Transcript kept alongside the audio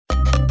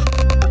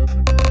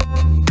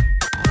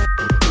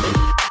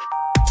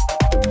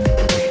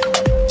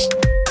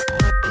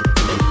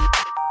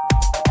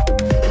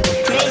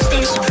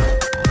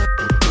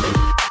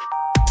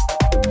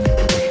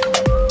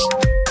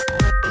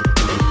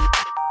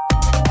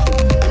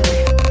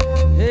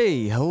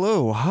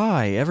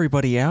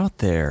everybody out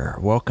there.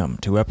 Welcome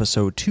to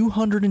episode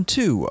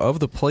 202 of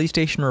the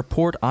PlayStation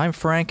Report. I'm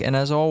Frank, and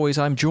as always,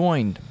 I'm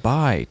joined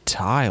by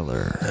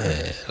Tyler.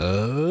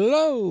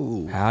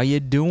 Hello. How you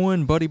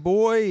doing, buddy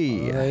boy?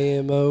 I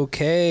am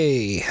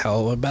okay.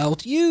 How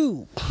about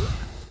you?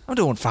 I'm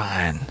doing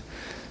fine.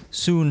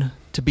 Soon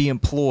to be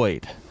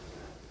employed.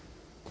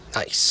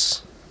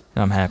 Nice.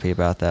 I'm happy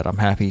about that. I'm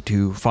happy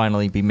to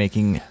finally be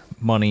making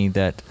money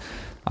that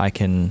I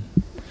can,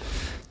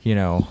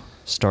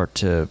 start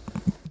to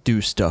do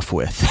stuff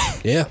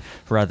with. Yeah.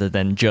 Rather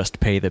than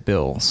just pay the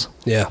bills.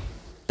 Yeah.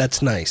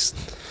 That's nice.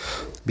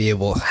 Be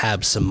able to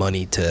have some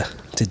money to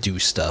do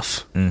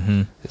stuff.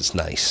 Mm-hmm. It's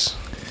nice.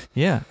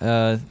 Yeah.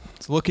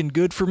 It's looking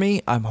good for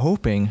me. I'm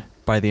hoping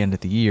by the end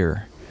of the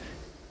year,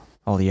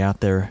 all the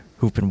out there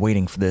who've been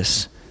waiting for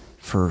this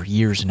for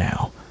years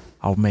now,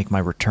 I'll make my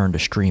return to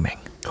streaming.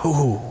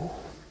 Ooh,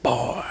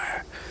 boy.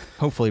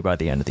 Hopefully by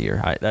the end of the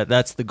year.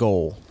 That's the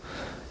goal.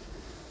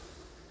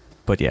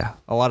 But yeah,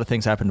 a lot of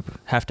things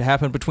have to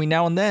happen between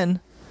now and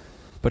then.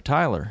 But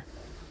Tyler,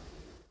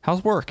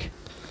 how's work?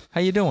 How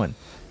you doing?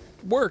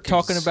 Work.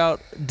 Talking about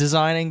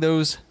designing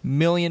those $1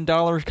 million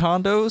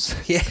condos?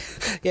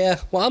 Yeah.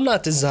 Well, I'm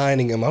not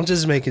designing them. I'm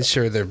just making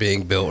sure they're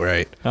being built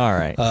right. All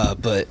right.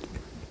 But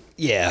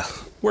yeah,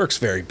 work's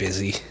very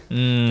busy.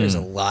 There's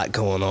a lot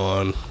going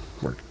on.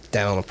 We're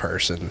down a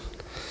person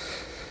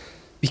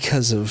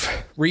because of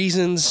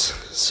reasons.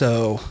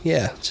 So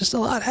yeah, just a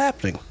lot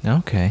happening.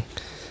 Okay.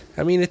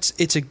 I mean,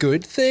 it's a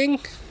good thing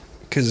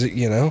because,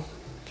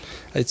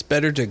 it's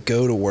better to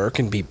go to work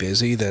and be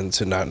busy than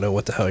to not know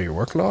what the hell you're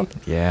working on.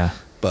 Yeah.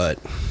 But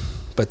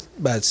at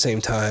the same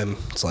time,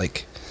 it's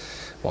like,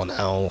 well,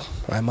 now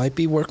I might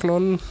be working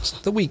on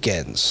the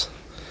weekends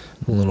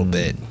a little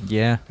bit.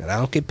 Yeah. And I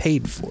don't get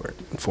paid for it,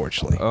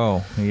 unfortunately.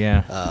 Oh,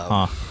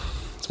 yeah.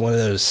 It's one of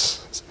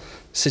those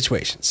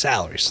situations.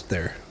 Salaries,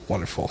 they're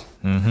wonderful.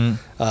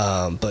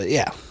 Mm-hmm. But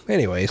yeah,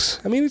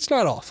 anyways, I mean, it's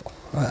not awful.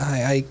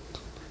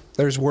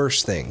 There's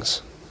worse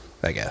things,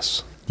 I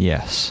guess.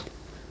 Yes.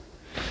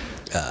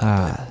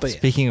 But yeah.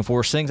 Speaking of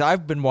worse things,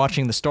 I've been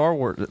watching the Star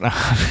Wars.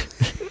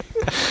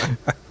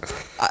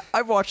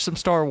 I've watched some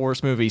Star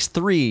Wars movies.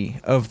 3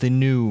 of the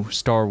new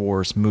Star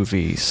Wars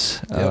movies.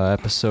 Yep.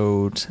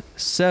 Episode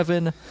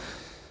 7,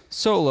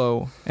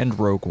 Solo, and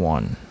Rogue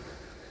One.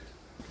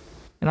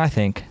 And I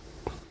think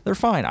they're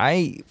fine.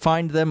 I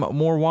find them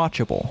more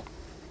watchable.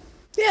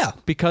 Yeah.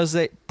 Because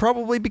they're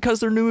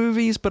new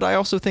movies, but I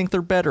also think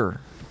they're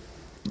better.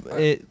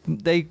 I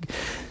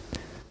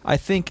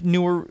think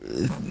newer,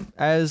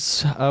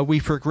 as we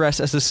progress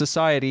as a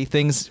society,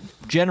 things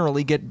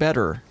generally get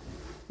better,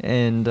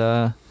 and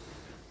I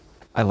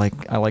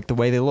like the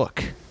way they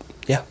look.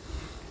 Yeah,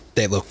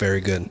 they look very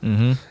good.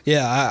 Mm-hmm.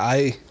 Yeah,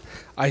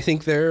 I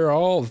think they're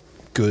all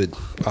good.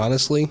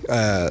 Honestly,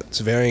 it's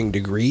varying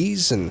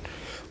degrees,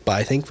 but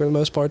I think for the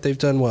most part they've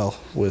done well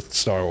with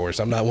Star Wars.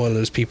 I'm not one of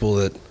those people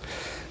that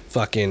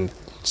fucking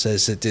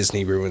says that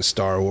Disney ruined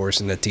Star Wars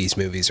and that these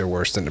movies are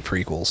worse than the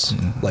prequels.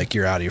 Mm-hmm. Like,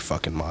 you're out of your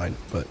fucking mind.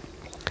 But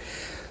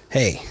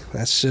hey,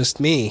 that's just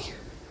me.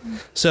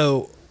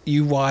 So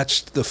you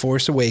watched The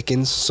Force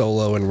Awakens,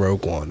 Solo, and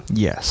Rogue One.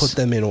 Yes. Put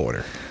them in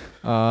order.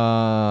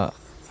 I'd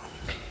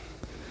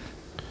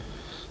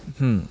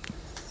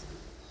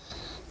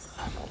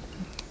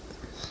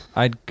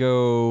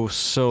go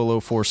Solo,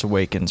 Force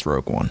Awakens,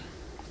 Rogue One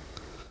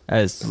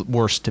as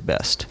worst to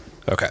best.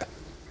 Okay.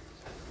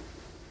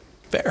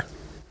 Fair.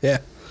 Yeah.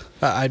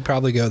 I'd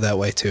probably go that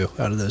way, too,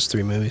 out of those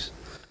 3 movies.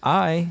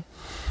 I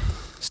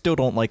still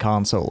don't like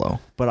Han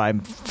Solo, but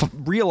I'm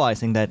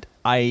realizing that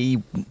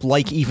I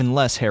like even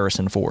less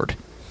Harrison Ford.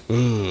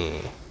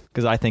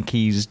 Because I think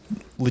he's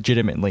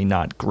legitimately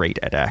not great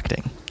at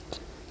acting.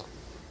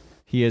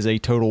 He is a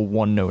total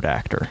one-note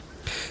actor.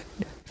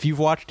 If you've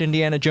watched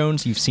Indiana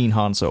Jones, you've seen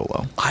Han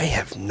Solo. I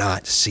have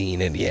not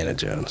seen Indiana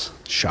Jones,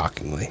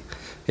 shockingly.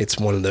 It's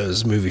one of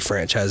those movie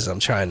franchises I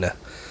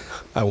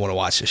want to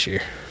watch this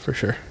year, for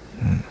sure.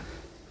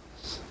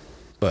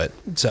 But,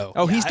 so...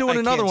 Oh, yeah, he's doing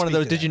another one of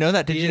those. Did you know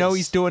that? Did you know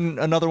he's doing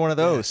another one of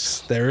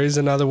those? Yes, there is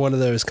another one of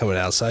those coming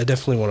out, so I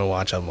definitely want to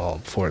watch them all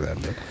before then.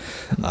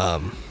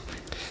 But,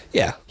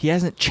 yeah. He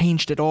hasn't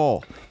changed at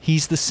all.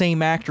 He's the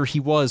same actor he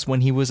was when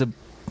he was a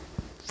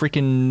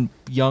freaking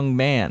young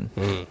man.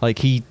 Like,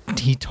 he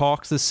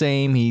talks the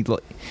same. He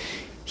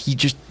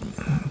just...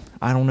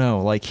 I don't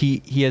know. Like,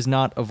 he has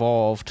not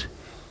evolved.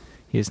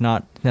 He has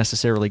not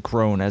necessarily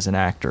grown as an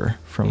actor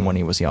from when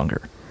he was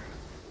younger.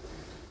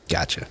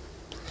 Gotcha.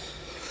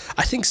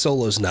 I think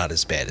Solo's not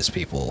as bad as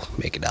people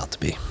make it out to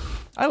be.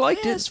 I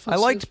liked it. I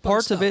liked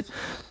parts of it.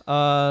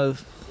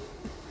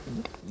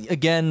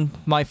 Again,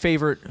 my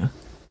favorite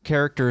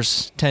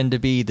characters tend to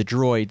be the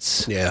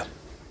droids. Yeah.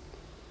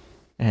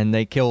 And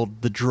they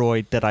killed the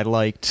droid that I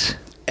liked.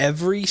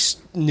 Every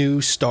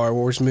new Star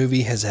Wars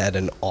movie has had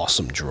an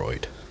awesome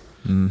droid.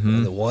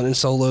 Mm-hmm. The one in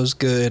Solo's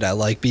good. I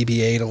like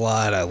BB-8 a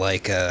lot. I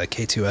like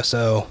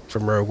K2SO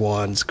from Rogue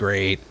One's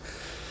great.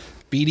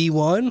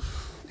 BD-1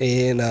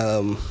 in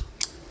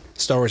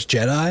Star Wars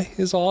Jedi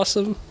is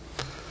awesome.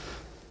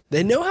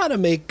 They know how to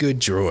make good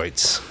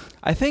droids.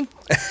 I think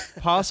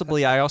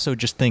possibly I also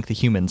just think the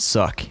humans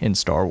suck in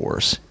Star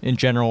Wars. In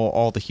general,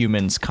 all the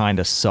humans kind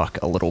of suck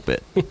a little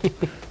bit.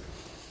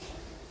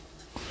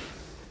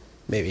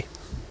 Maybe.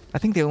 I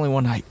think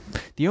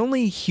the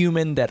only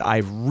human that I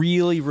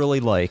really, really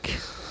like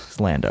is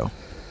Lando.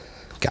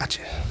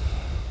 Gotcha.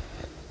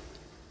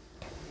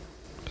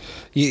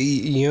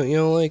 You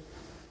don't like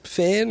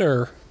Finn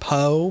or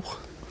Poe?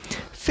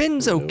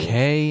 Finn's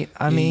okay.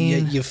 I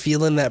mean, you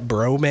feeling that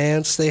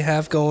bromance they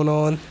have going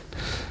on?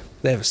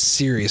 They have a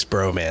serious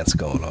bromance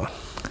going on.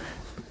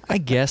 I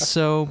guess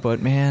so,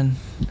 but man,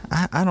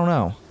 I don't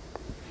know.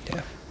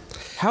 Yeah.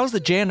 How's the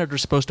janitor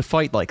supposed to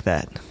fight like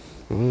that?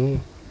 I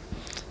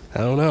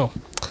don't know.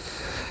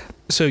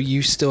 So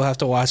you still have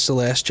to watch The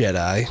Last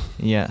Jedi.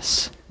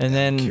 Yes. And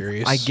then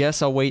Curious. I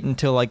guess I'll wait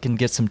until I can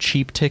get some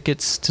cheap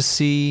tickets to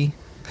see.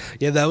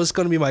 Yeah, that was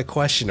going to be my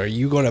question. Are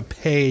you going to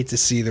pay to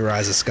see The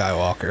Rise of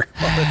Skywalker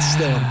while it's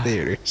still in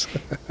theaters?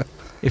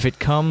 If it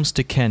comes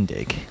to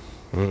Kendig.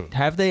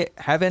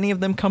 Have any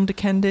of them come to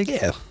Kendig?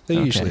 Yeah, they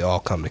usually all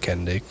come to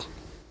Kendig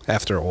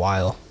after a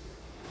while.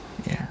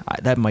 Yeah,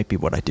 that might be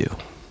what I do.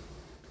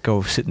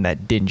 Go sit in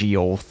that dingy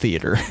old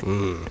theater.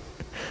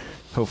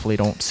 Hopefully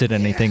don't sit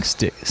in anything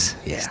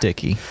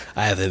sticky.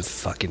 I haven't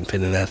fucking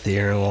been in that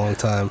theater in a long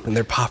time, and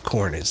their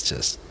popcorn is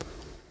just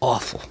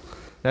awful.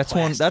 That's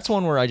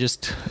one where I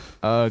just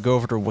go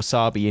over to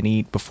Wasabi and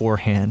eat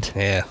beforehand.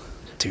 Yeah.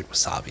 Dude,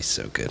 wasabi's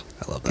so good.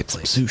 I love that Get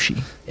some place.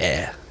 sushi.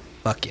 Yeah.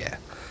 Fuck yeah.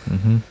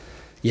 Mm-hmm.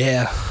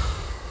 Yeah.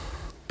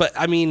 But,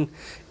 I mean,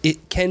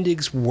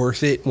 Kendig's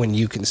worth it when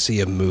you can see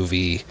a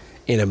movie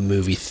in a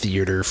movie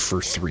theater for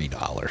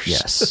 $3.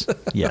 Yes.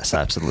 Yes,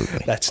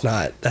 absolutely. That's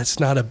not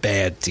a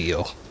bad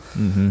deal.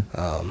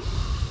 Mm-hmm.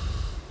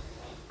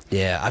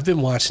 Yeah, I've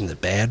been watching the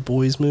Bad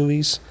Boys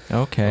movies.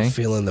 Okay. I'm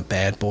feeling the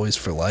Bad Boys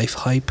for Life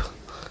hype.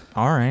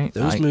 All right.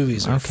 Those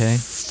movies are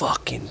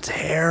fucking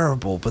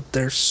terrible, but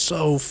they're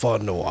so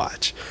fun to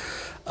watch.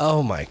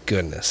 Oh my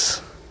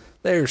goodness.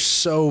 They're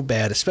so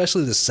bad,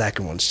 especially the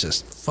second one's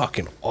just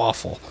fucking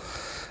awful.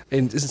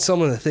 And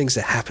some of the things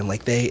that happen,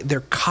 like they're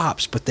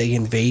cops, but they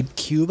invade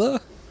Cuba.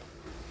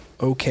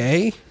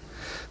 Okay.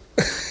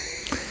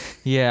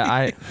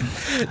 Yeah,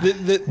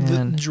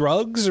 the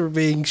drugs are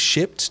being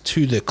shipped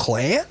to the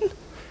Klan.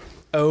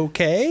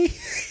 Okay.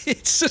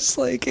 It's just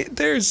like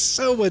there's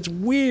so much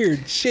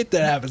weird shit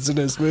that happens in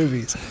those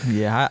movies.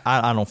 Yeah,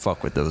 I don't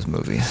fuck with those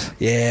movies.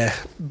 Yeah,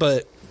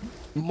 but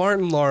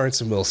Martin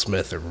Lawrence and Will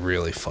Smith are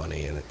really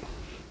funny in it.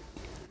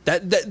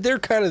 That they're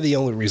kind of the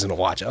only reason to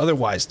watch it.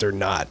 Otherwise, they're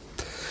not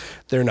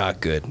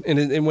good.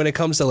 And when it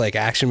comes to like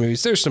action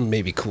movies, there's some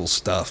maybe cool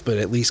stuff, but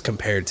at least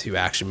compared to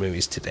action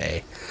movies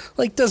today,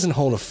 like doesn't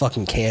hold a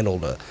fucking candle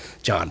to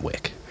John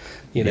Wick,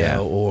 you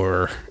know,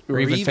 or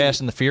even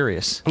Fast and the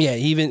Furious. Yeah,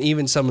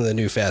 even some of the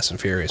new Fast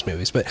and Furious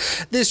movies. But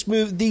these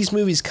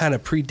movies kind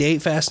of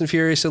predate Fast and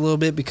Furious a little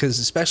bit because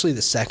especially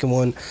the second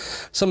one,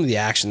 some of the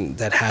action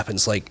that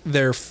happens, like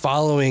they're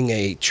following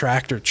a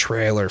tractor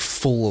trailer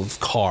full of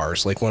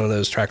cars, like one of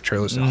those tractor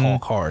trailers that haul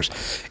cars,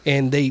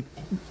 and they.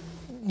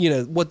 You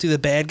know, what do the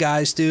bad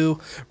guys do?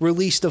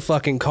 Release the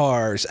fucking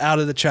cars out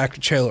of the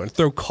tractor trailer and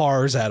throw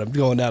cars at them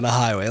going down the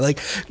highway. Like,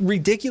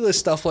 ridiculous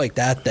stuff like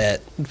that the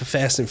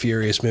Fast and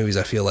Furious movies,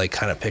 I feel like,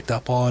 kind of picked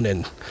up on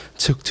and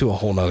took to a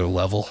whole nother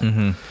level.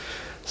 Mm-hmm.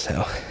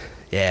 So,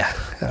 yeah.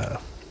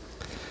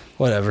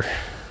 Whatever.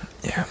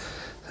 Yeah.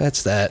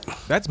 That's that.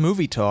 That's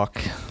movie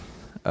talk.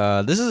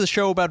 This is a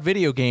show about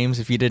video games,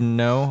 if you didn't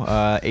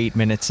know, 8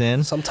 minutes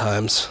in.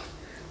 Sometimes.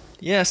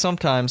 Yeah,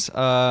 sometimes.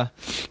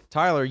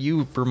 Tyler,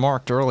 you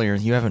remarked earlier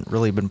you haven't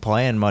really been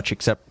playing much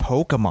except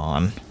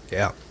Pokemon.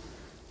 Yeah.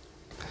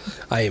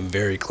 I am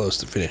very close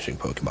to finishing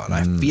Pokemon.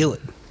 I feel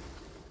it.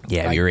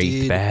 Yeah, your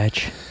 8th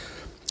badge.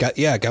 Got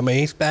my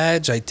 8th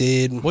badge. I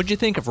did. What'd you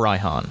think of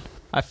Raihan?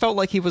 I felt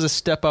like he was a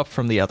step up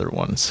from the other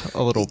ones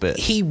a little bit.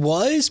 He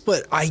was,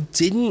 but I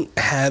didn't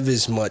have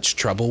as much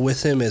trouble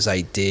with him as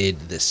I did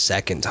the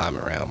second time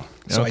around.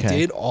 So I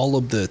did all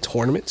of the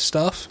tournament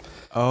stuff.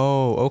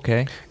 Oh,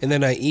 okay. And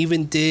then I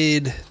even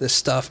did the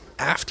stuff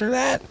after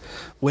that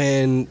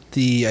when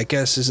I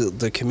guess, is it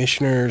the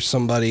commissioner or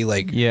somebody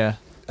like... Yeah,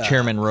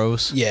 Chairman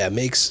Rose. Yeah,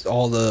 makes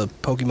all the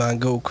Pokemon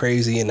go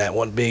crazy in that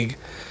one big...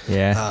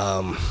 Yeah.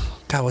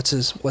 God, what's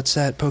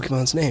that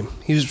Pokemon's name?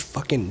 He was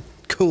fucking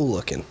cool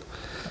looking.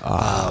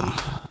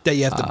 That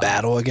you have to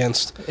battle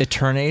against.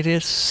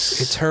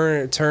 Eternatus?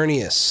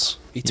 Eternius.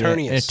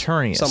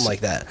 Eternius. Something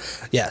like that.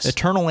 Yes.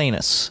 Eternal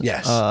Anus.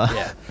 Yes.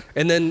 Yeah.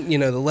 And then, the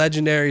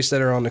legendaries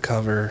that are on the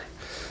cover,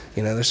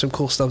 there's some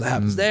cool stuff that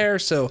happens there.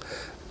 So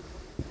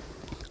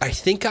I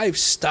think I've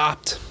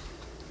stopped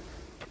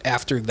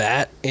after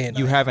that. And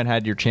you haven't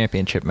had your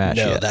championship match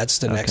yet? No, that's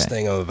the next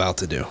thing I'm about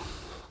to do.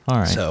 All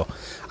right. So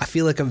I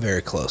feel like I'm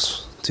very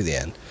close to the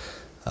end.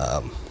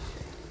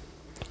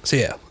 So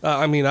yeah,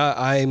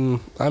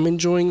 I'm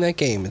enjoying that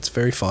game. It's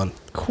very fun.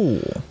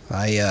 Cool.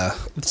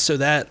 So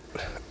that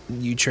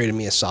you traded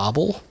me a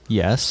Sobble.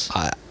 Yes.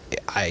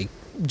 I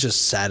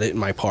just sat it in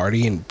my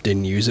party and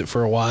didn't use it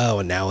for a while,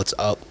 and now it's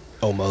up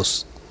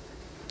almost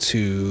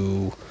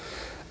to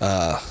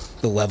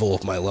the level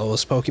of my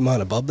lowest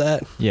Pokemon above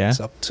that. Yeah. It's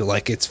up to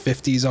like its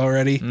 50s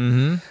already.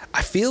 Mm-hmm.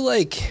 I feel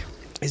like,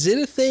 is it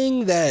a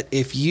thing that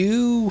if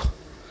you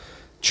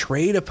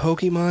trade a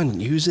Pokemon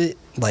and use it,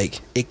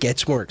 like it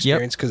gets more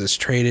experience because it's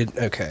traded?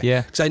 Okay.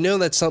 Yeah. Because I know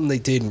that's something they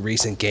did in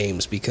recent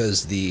games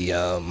because the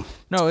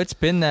No, it's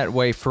been that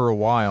way for a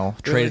while.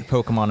 Really? Traded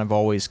Pokemon have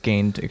always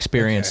gained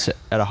experience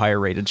at a higher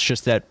rate. It's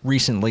just that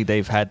recently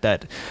they've had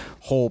that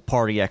whole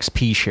party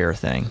XP share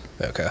thing.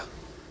 Okay.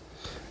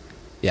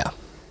 Yeah.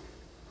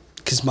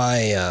 Because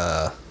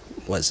my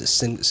what is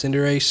this,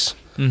 Cinderace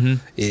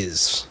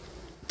is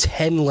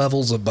 10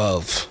 levels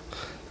above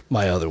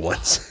my other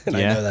ones. And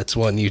I know that's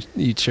one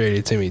you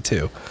traded to me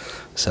too.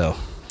 So,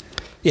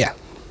 yeah,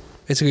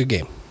 it's a good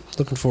game.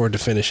 Looking forward to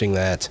finishing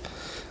that.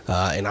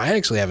 And I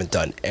actually haven't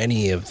done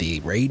any of the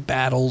raid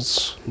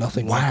battles,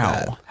 nothing like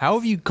that. Wow. How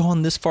have you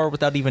gone this far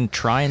without even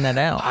trying that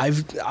out?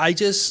 I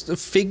just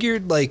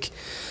figured, like,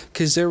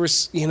 because there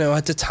was,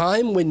 at the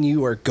time when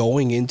you are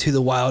going into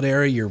the wild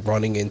area, you're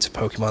running into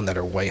Pokemon that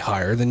are way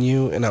higher than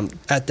you. And I'm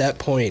at that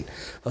point,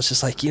 I was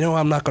just like,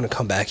 I'm not going to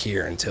come back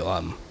here until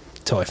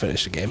I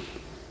finish the game.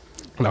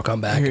 And I'll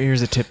come back.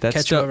 Here's a tip. That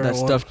catch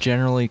stuff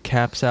generally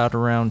caps out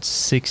around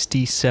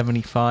 60,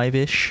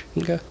 75-ish.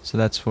 Okay. So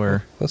that's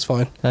where... That's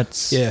fine.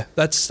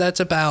 That's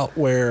about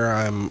where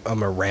I'm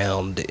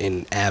around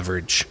in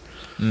average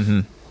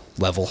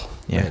level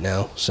right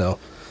now. So,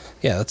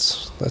 yeah,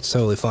 that's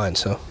totally fine.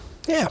 So,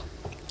 yeah.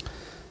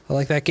 I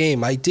like that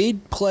game. I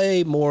did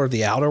play more of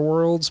the Outer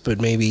Worlds, but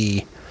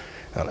maybe,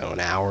 I don't know, an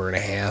hour and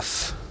a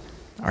half.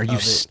 Are you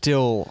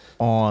still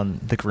on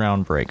the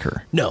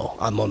Groundbreaker? No,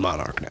 I'm on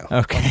Monarch now.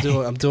 Okay.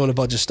 I'm doing a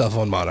bunch of stuff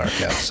on Monarch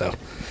now, so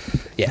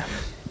yeah.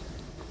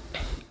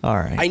 All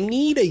right. I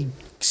need a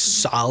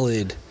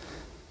solid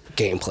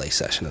gameplay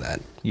session of that.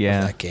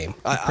 Yeah. Of that game.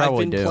 I've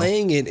been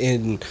playing it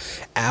in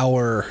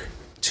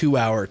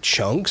 2-hour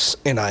chunks,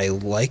 and I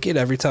like it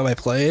every time I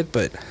play it,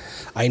 but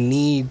I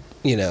need,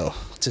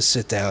 to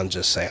sit down and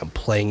just say, I'm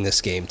playing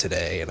this game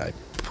today, and I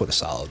put a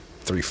solid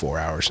 3-4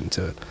 hours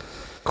into it.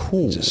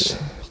 Cool.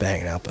 Just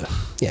banging out, but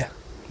yeah,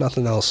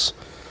 nothing else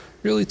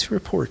really to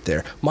report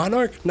there.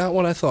 Monarch, not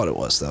what I thought it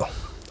was, though.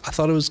 I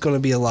thought it was going to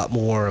be a lot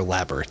more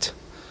elaborate,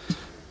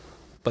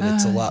 but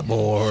it's a lot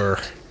more,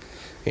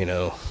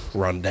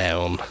 run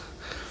down.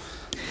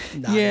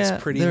 Not as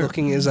pretty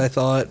looking as I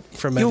thought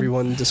from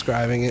everyone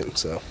describing it.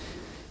 So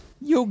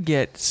you'll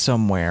get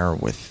somewhere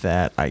with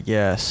that, I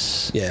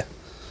guess. Yeah.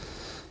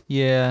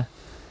 Yeah.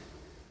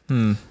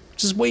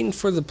 Just waiting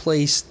for the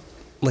place,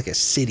 like a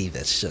city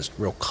that's just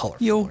real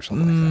colorful or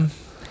something like that.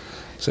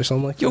 Is there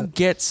something like that? You'll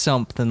get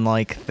something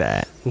like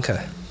that.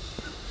 Okay.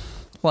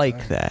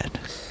 That.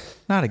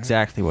 Not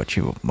exactly what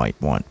you might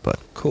want, but...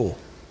 Cool.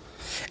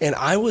 And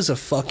I was a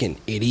fucking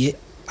idiot.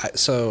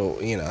 So,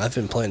 I've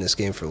been playing this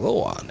game for a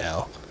little while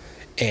now.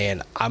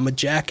 And I'm a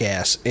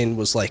jackass and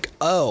was like,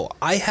 oh,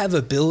 I have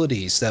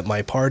abilities that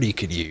my party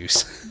could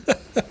use.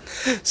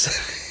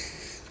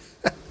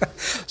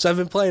 So I've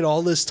been playing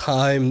all this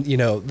time,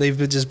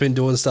 they've just been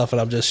doing stuff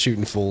and I'm just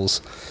shooting fools,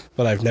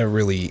 but I've never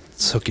really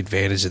took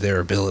advantage of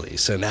their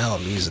abilities. So now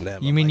I'm using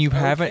them. You mean you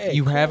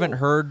haven't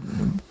heard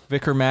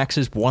Vicar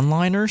Max's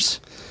one-liners?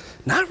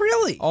 Not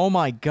really. Oh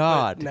my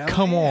god.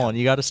 Come on,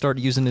 you got to start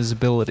using his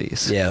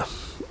abilities. Yeah.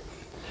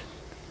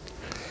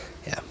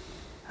 Yeah.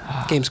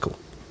 Game's cool.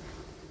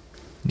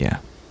 Yeah.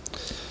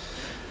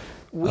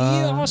 We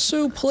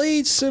also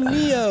played some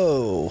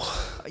Neo.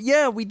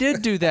 Yeah, we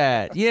did do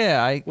that.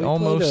 Yeah, I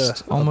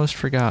almost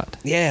forgot.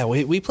 Yeah,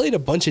 we played a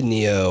bunch of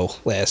Neo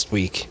last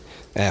week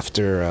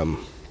after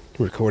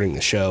recording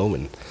the show,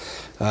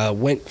 and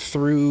went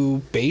through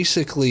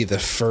basically the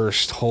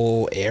first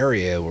whole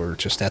area. We're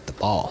just at the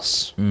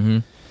boss. Mm-hmm.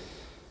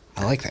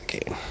 I like that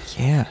game.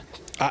 Yeah.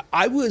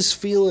 I was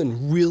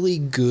feeling really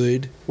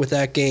good with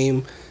that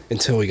game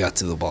until we got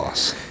to the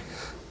boss.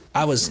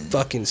 I was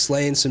fucking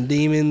slaying some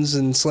demons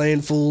and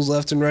slaying fools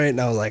left and right,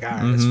 and I was like, all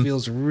right, this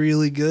feels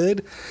really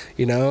good,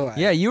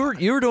 Yeah, you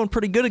were doing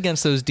pretty good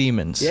against those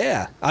demons.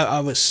 Yeah,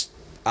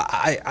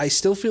 I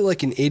still feel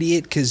like an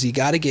idiot because you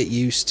got to get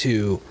used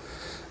to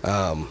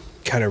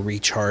kind of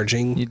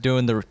recharging. You're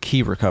doing the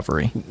key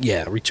recovery.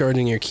 Yeah,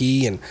 recharging your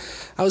key, and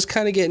I was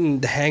kind of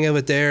getting the hang of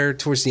it there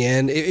towards the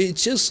end.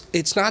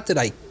 It's not that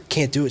I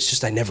can't do it, it's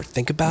just I never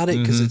think about it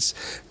because it's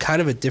kind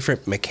of a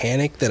different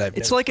mechanic that I've.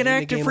 It's like an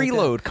active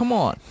reload. Like, come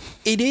on.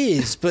 It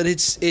is, but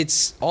it's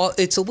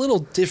a little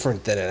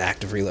different than an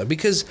active reload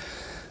because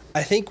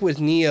I think with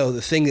Neo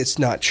the thing that's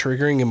not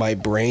triggering in my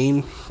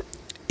brain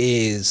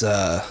is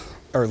or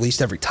at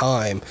least every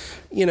time,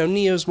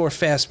 Neo's more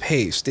fast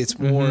paced. It's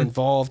more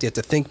involved. You have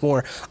to think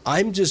more.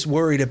 I'm just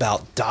worried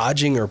about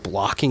dodging or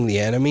blocking the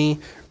enemy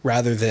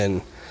rather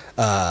than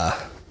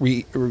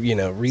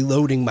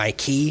reloading my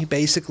key,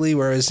 basically,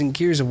 whereas in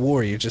Gears of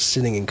War you're just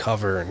sitting in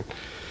cover and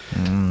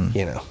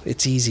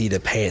it's easy to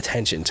pay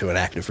attention to an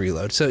active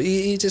reload, so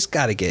you just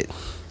got to get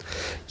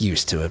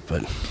used to it.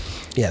 But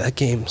yeah, that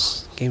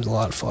game's a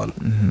lot of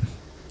fun.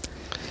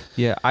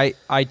 Yeah,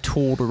 I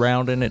tooled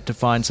around in it to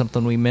find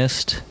something we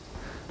missed.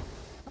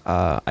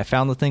 I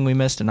found the thing we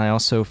missed, and I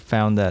also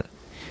found that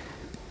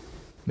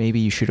maybe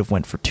you should have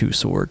went for 2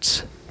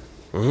 swords.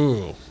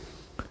 Ooh.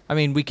 I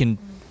mean, we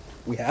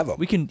have them.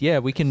 we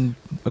can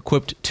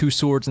equip 2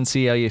 swords and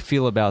see how you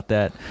feel about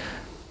that.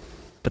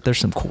 But there's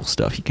some cool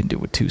stuff you can do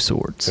with 2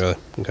 swords. Really?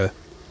 Okay.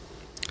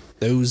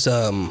 Those,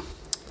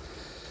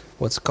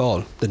 what's it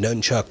called? The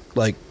nunchuck,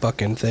 like,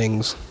 fucking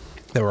things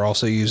that we're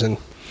also using.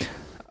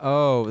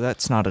 Oh,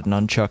 that's not a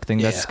nunchuck thing.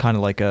 That's kind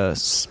of like a...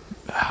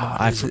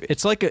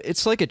 it's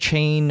like a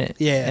chain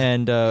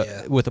and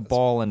with a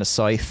ball and a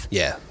scythe.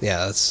 Yeah,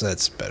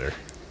 that's better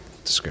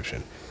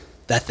description.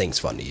 That thing's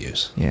fun to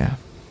use. Yeah.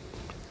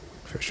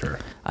 For sure.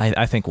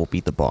 I think we'll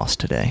beat the boss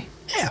today.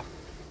 Yeah.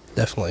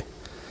 Definitely.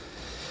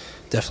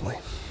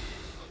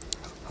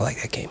 I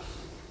like that game.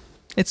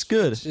 It's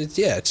good.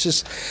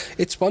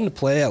 It's fun to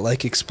play. I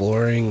like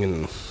exploring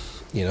and,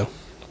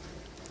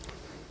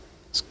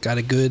 it's got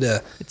a good...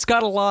 it's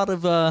got a lot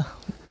of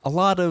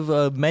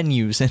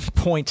menus and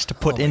points to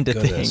put into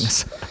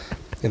things.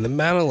 And the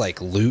amount of,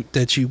 like, loot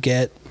that you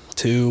get,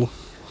 too,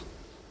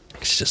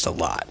 it's just a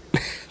lot.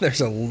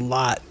 There's a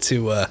lot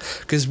to...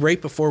 Because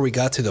right before we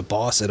got to the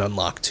boss, it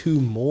unlocked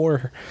 2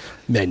 more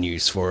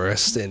menus for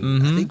us.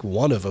 And I think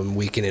one of them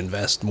we can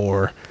invest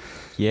more...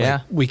 Yeah.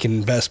 Like, we can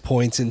invest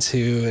points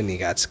into, and you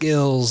got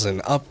skills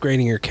and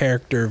upgrading your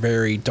character,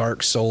 very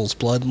Dark Souls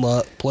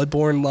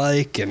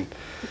Bloodborne-like, and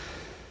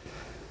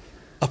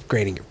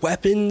upgrading your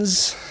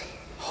weapons.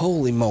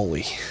 Holy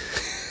moly.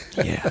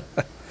 Yeah.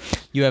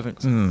 You haven't...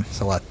 There's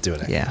a lot to do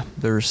in it. Yeah,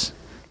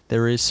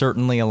 there is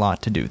certainly a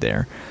lot to do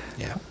there.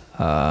 Yeah.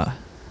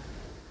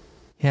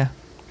 Yeah.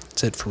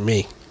 That's it for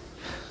me.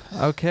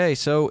 Okay,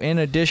 so in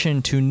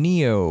addition to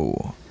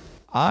Neo,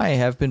 I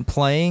have been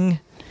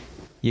playing,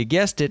 you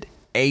guessed it,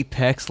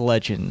 Apex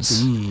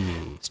Legends,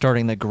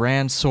 starting the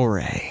Grand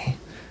Soiree.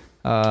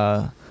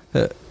 2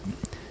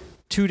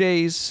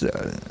 days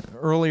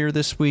earlier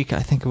this week, I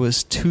think it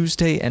was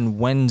Tuesday and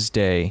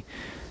Wednesday,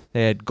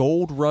 they had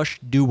Gold Rush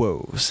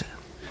duos,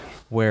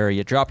 where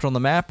you dropped on the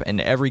map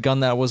and every gun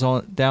that was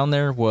down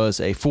there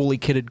was a fully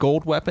kitted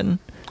gold weapon.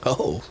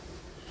 Oh.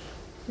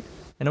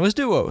 And it was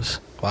duos.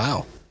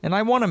 Wow. And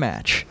I won a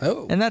match.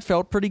 Oh. And that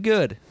felt pretty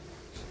good.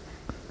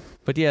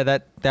 But yeah,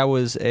 that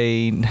was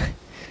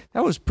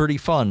that was pretty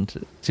fun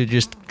to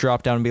just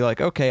drop down and be like,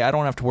 okay, I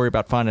don't have to worry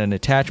about finding an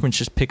attachment,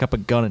 just pick up a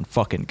gun and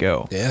fucking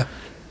go. Yeah.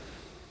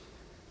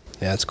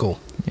 Yeah, that's cool.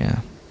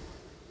 Yeah.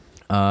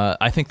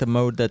 I think the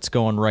mode that's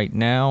going right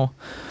now,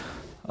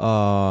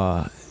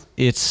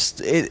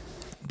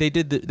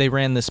 they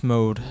ran this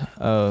mode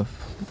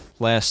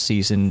last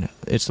season.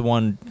 It's the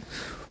one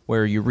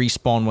where you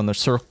respawn when the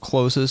circle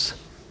closes.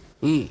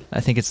 I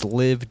think it's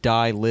live,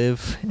 die,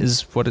 live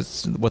is what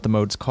the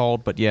mode's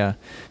called. But yeah,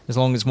 as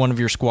long as one of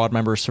your squad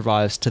members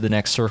survives to the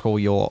next circle,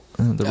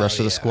 the rest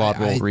of the squad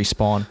will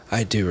respawn.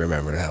 I do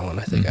remember that one.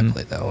 I think I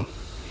played that one.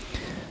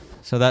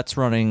 So that's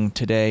running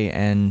today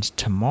and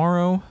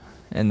tomorrow.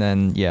 And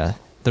then, yeah,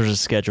 there's a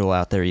schedule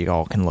out there. You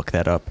all can look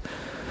that up.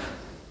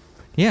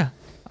 Yeah,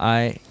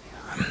 I'm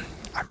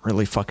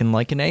really fucking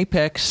liking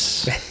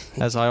Apex,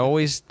 as I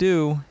always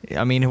do.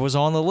 I mean, it was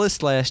on the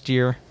list last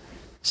year.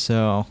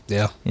 So,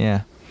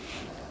 yeah.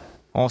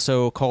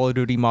 Also, Call of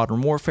Duty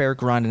Modern Warfare,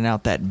 grinding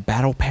out that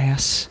Battle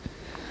Pass.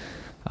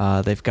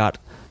 They've got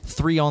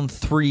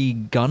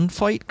 3-on-3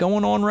 gunfight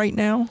going on right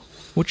now,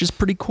 which is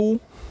pretty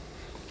cool.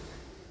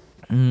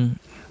 And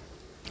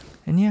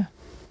yeah,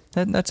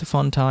 that's a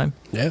fun time.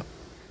 Yeah.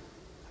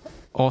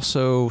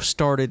 Also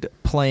started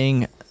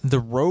playing the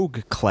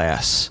Rogue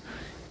class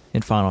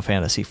in Final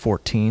Fantasy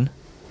XIV.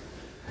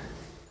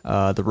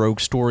 The Rogue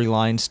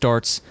storyline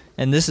starts,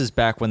 and this is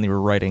back when they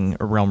were writing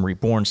A Realm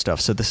Reborn stuff,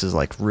 so this is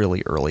like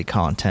really early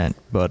content.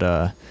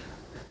 But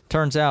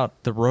turns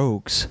out the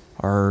Rogues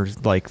are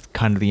like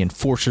kind of the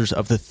enforcers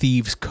of the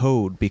Thieves'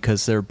 Code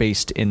because they're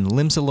based in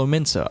Limsa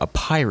Lominsa, a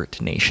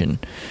pirate nation.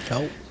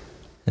 Oh.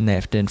 And they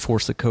have to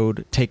enforce the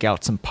code, take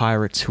out some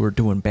pirates who are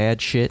doing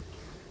bad shit.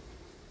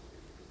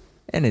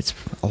 And it's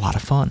a lot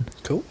of fun.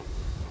 Cool.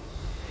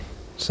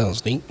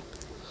 Sounds neat.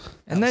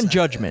 And then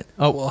Judgment.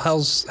 Oh, well,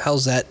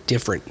 how's that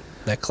different,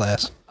 that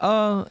class?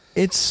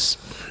 It's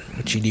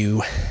what you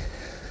do.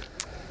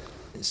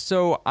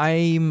 So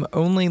I'm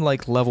only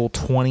like level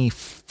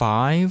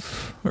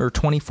 25 or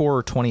 24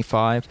 or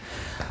 25.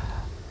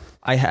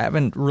 I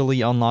haven't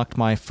really unlocked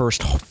my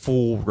first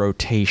full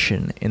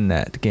rotation in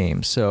that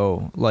game.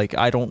 So like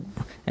I don't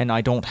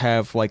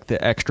have like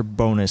the extra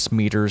bonus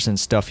meters and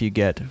stuff you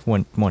get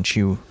once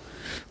you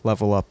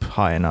level up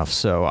high enough.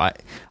 So I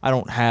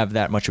don't have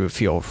that much of a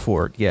feel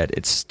for it yet.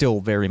 It's still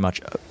very much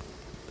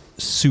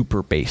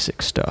super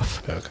basic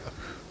stuff. Okay.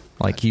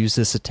 Like use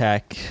this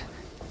attack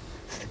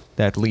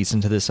that leads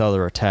into this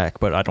other attack,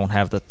 but I don't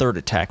have the third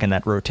attack in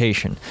that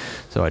rotation.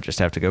 So I just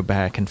have to go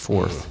back and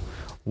forth.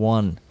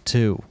 1,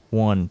 2,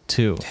 1,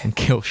 2 and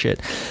kill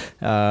shit.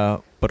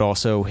 But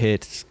also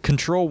hit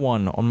Control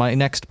 1 on my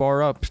next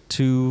bar up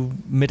to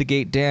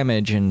mitigate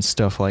damage and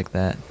stuff like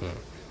that.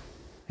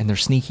 And they're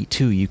sneaky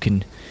too. You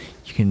can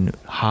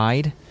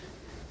hide.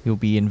 You'll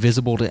be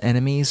invisible to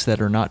enemies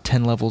that are not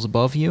 10 levels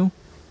above you.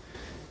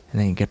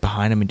 And then you get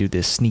behind them and do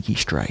this sneaky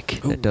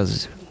strike that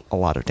does a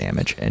lot of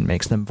damage and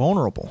makes them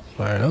vulnerable.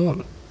 Right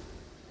on.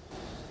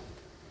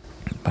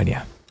 But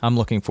yeah, I'm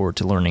looking forward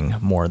to learning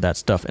more of that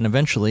stuff and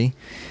eventually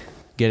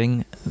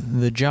getting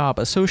the job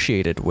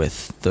associated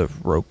with the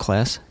rogue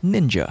class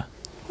Ninja.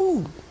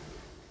 Ooh.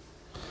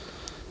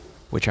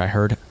 Which I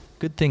heard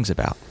good things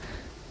about.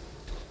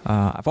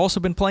 I've also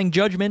been playing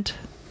Judgment.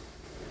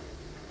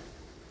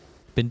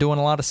 Been doing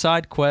a lot of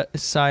side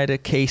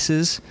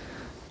cases.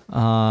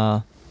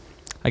 I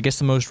guess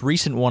the most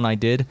recent one I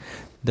did,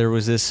 there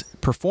was this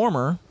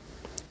performer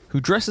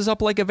who dresses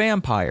up like a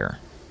vampire.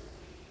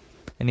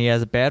 And he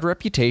has a bad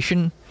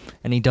reputation,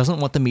 and he doesn't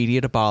want the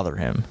media to bother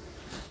him.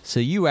 So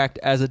you act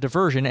as a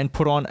diversion and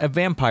put on a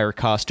vampire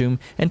costume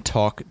and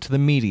talk to the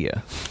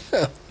media.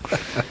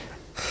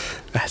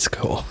 That's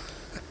cool.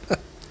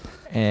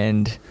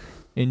 And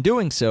in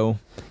doing so,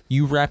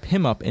 you wrap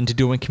him up into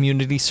doing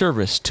community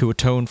service to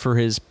atone for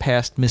his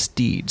past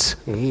misdeeds.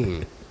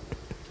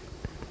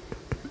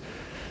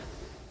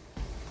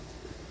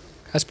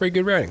 That's pretty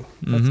good writing.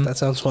 That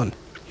sounds fun.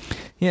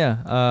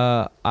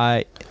 Yeah,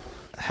 I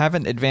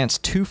haven't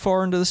advanced too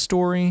far into the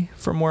story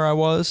from where I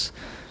was.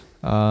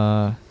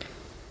 But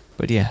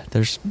yeah,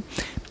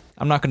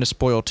 I'm not going to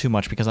spoil too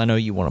much because I know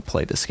you want to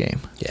play this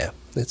game. Yeah,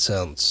 it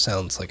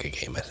sounds like a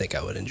game I think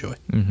I would enjoy.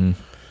 Mm-hmm.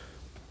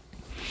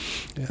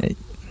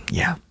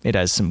 Yeah. It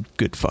has some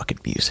good fucking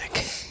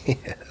music.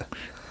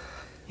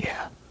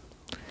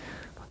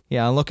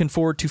 Yeah, I'm looking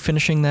forward to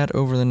finishing that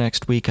over the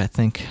next week. I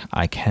think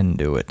I can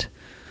do it.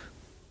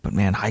 But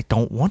man, I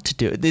don't want to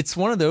do it. It's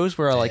one of those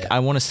where I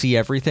want to see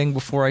everything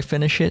before I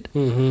finish it.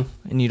 Mm-hmm.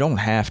 And you don't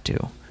have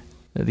to.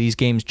 These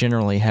games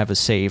generally have a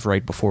save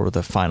right before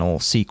the final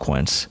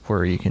sequence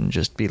where you can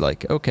just be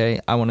like, okay,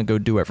 I want to go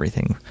do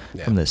everything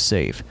from this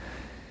save.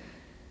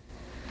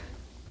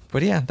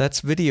 But yeah,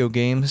 that's video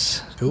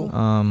games. Cool.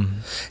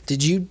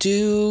 Did you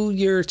do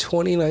your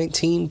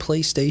 2019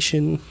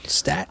 PlayStation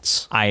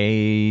stats?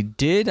 I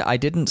did. I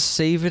didn't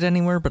save it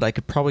anywhere, but I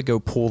could probably go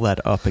pull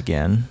that up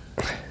again.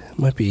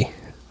 Might be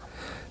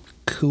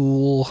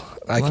cool.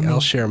 I'll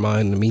share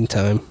mine in the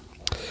meantime.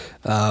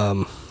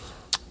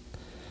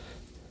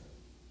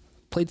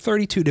 Played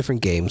 32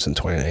 different games in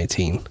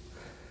 2019.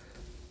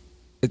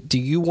 Do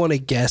you want to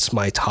guess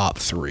my top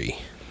 3?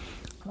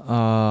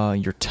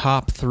 Your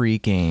top 3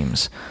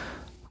 games.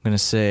 I'm going to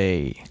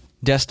say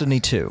Destiny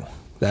 2.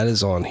 That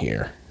is on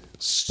here.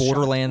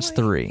 Borderlands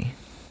 3.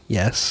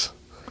 Yes.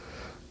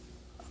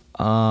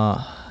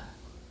 And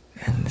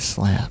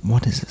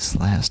what is this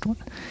last one?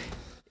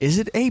 Is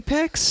it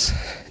Apex?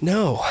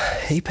 No,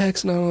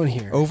 Apex not on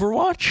here.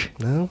 Overwatch?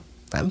 No,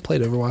 I haven't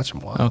played Overwatch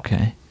in a while.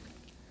 Okay.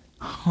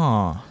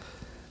 Huh.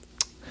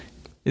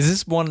 Is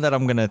this one that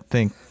I'm going to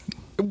think...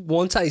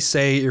 Once I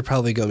say it, you're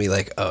probably going to be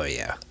like, oh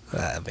yeah,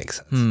 that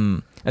makes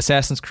sense.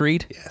 Assassin's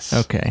Creed? Yes.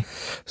 Okay.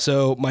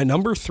 So my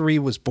number 3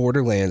 was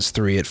Borderlands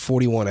 3 at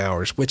 41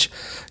 hours, which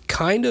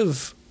kind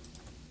of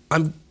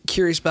I'm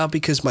curious about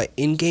because my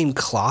in-game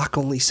clock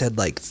only said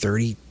like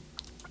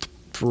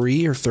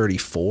 33 or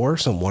 34,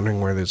 so I'm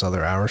wondering where those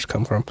other hours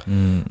come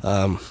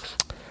from.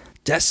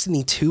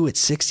 Destiny 2 at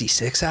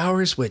 66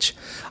 hours, which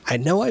I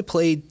know I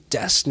played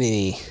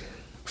Destiny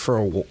for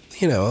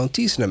a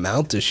decent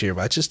amount this year,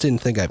 but I just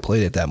didn't think I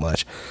played it that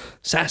much.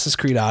 Assassin's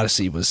Creed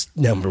Odyssey was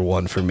number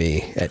 1 for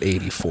me at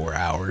 84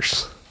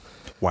 hours.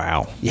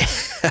 Wow. Yeah.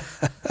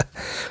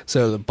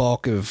 So the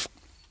bulk of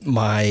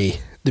the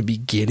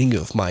beginning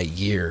of my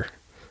year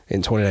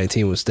in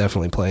 2019 was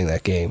definitely playing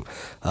that game.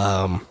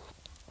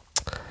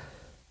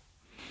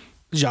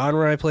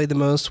 Genre I played the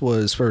most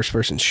was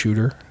first-person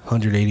shooter,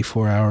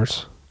 184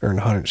 hours, earned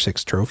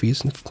 106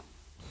 trophies.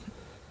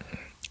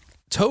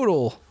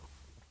 Total,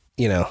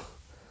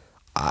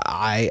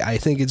 I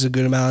think it's a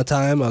good amount of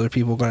time. Other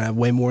people are going to have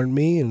way more than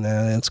me, and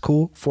that's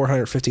cool.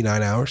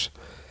 459 hours.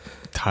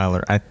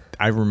 Tyler,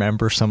 I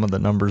remember some of the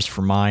numbers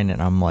for mine,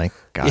 and I'm like,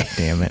 God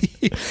damn it.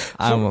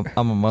 I'm a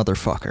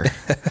motherfucker.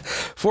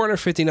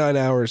 459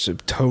 hours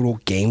of total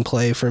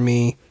gameplay for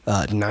me.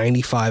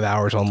 95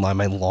 hours online.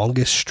 My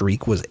longest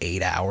streak was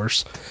 8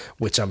 hours,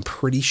 which I'm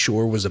pretty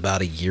sure was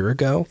about a year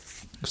ago,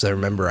 because I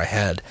remember I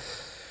had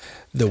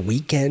the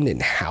weekend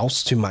and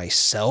house to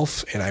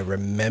myself, and I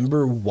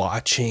remember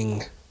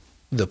watching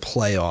the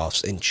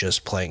playoffs and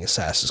just playing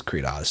Assassin's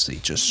Creed Odyssey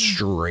just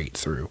straight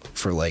through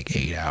for like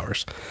 8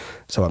 hours.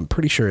 So I'm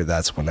pretty sure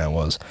that's when that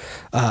was.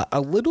 A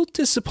little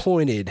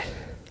disappointed.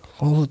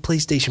 All the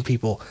PlayStation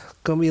people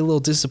gonna be a little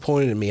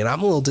disappointed in me, and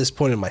I'm a little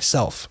disappointed in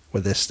myself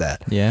with this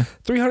stat. Yeah.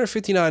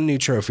 359 new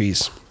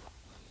trophies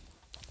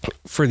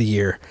for the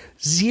year.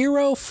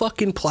 0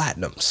 fucking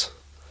platinums.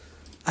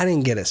 I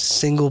didn't get a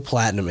single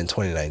platinum in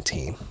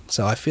 2019,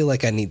 so I feel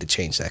like I need to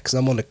change that because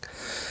I'm on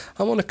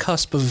the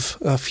cusp of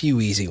a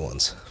few easy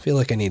ones. I feel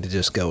like I need to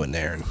just go in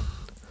there and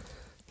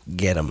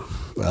get them.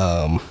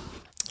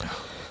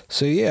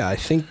 So yeah, I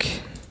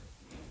think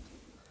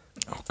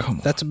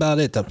that's about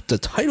it. The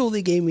title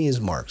they gave me is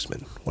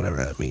Marksman, whatever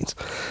that means.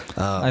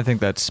 I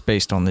think that's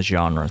based on the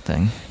genre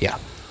thing. Yeah.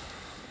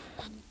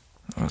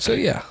 Okay. So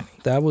yeah,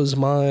 that was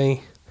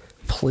my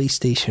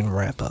PlayStation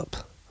wrap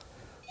up.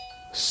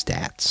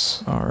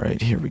 Stats. All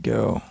right, here we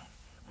go.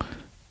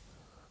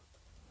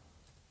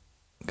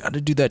 Got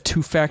to do that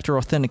two-factor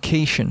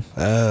authentication.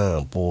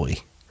 Oh, boy.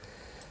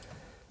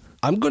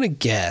 I'm going to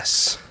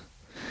guess.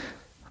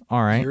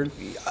 All right.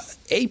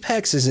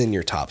 Apex is in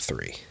your top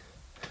 3.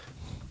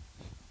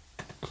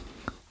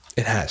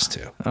 It has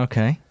to.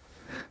 Okay.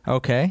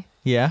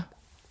 Yeah.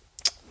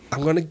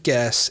 I'm going to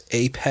guess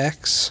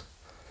Apex.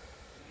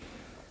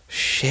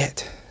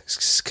 Shit.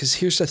 Because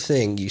here's the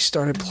thing. You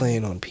started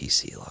playing on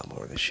PC a lot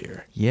more this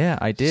year. Yeah,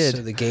 I did.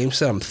 So the games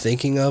that I'm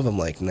thinking of, I'm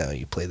like, no,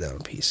 you played that on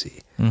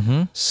PC.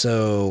 Mm-hmm.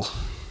 So,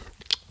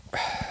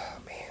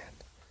 man.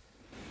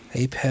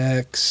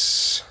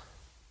 Apex.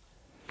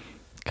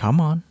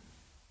 Come on.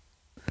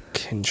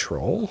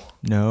 Control?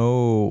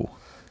 No.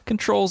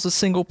 Control's a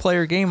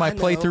single-player game I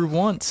played know. through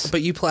once.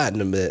 But you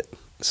platinumed it.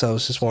 So I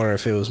was just wondering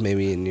if it was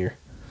maybe in your...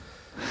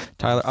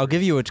 Tyler, I'll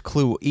give you a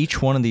clue. Each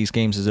one of these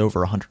games is over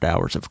 100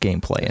 hours of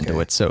gameplay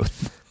into it, so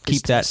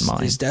keep that in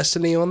mind. Is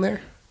Destiny on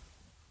there?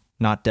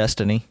 Not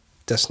Destiny.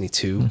 Destiny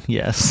 2?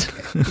 Yes.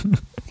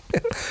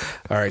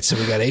 All right, so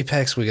we got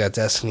Apex, we got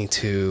Destiny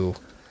 2.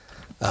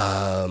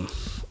 What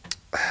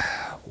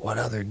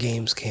other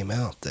games came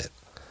out that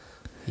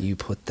you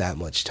put that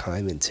much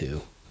time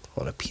into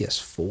on a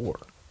PS4?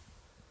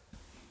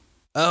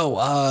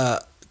 Oh,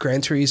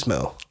 Gran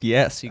Turismo.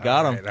 Yes, you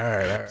got them. All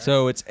right.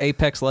 So it's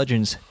Apex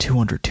Legends,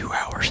 202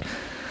 hours.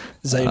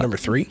 Is that your number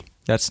 3?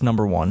 That's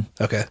number 1.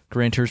 Okay.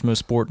 Gran Turismo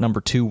Sport,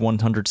 number 2,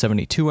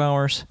 172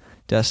 hours.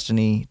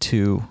 Destiny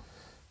 2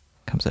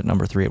 comes at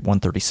number 3 at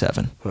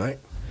 137. All right.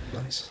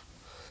 Nice.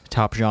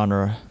 Top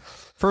genre.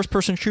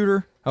 First-person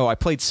shooter. Oh, I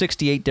played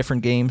 68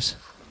 different games.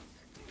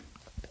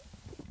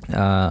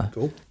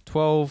 Cool.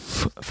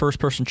 12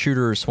 first-person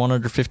shooters,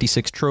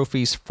 156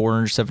 trophies,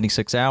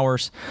 476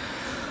 hours.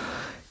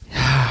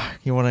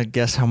 You want to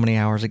guess how many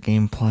hours of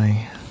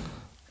gameplay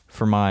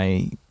for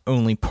my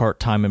only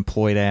part-time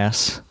employed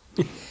ass?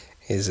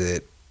 Is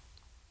it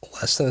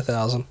less than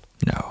 1,000?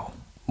 No.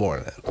 More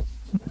than that.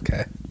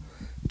 Okay.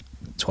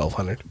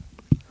 1,200?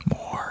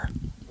 More.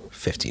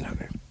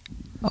 1,500?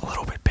 A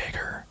little bit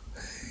bigger.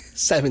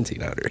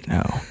 1,700?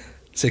 No.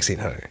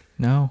 1,600?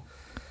 No.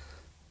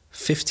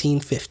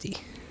 1,550?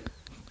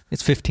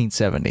 It's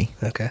 1570.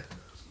 Okay.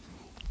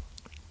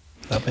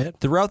 Not bad.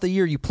 Throughout the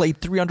year, you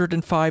played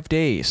 305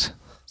 days.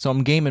 So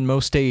I'm gaming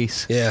most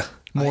days. Yeah.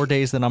 More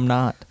days than I'm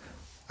not.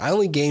 I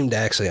only gamed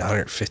actually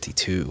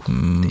 152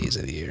 days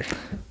of the year.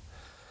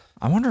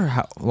 I wonder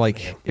how,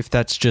 if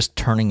that's just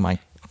turning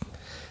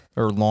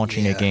or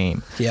launching a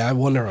game. Yeah, I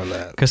wonder on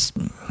that. Because,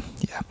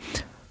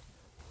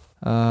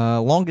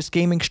 longest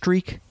gaming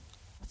streak,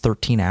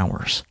 13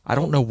 hours. I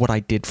don't know what I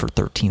did for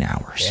 13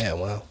 hours. Yeah,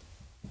 wow.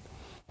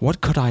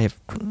 What could I have...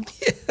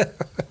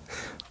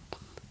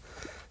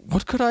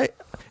 What could I...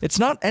 It's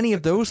not any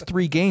of those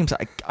 3 games.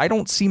 I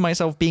don't see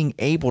myself being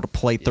able to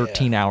play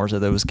 13 hours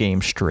of those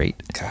games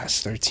straight.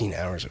 Gosh, 13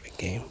 hours of a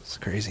game. It's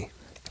crazy.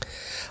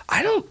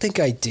 I don't think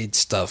I did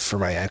stuff for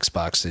my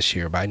Xbox this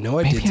year, but I know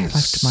I did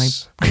this. I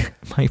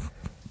left my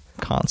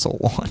console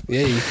on.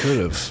 Yeah, you could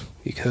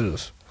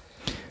have.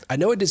 I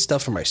know I did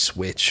stuff for my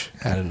Switch.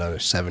 I had another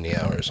 70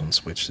 hours on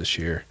Switch this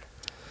year.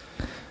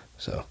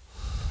 So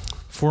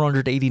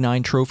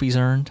 489 trophies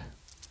earned.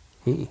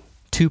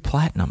 2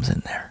 platinums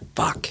in there.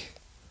 Fuck.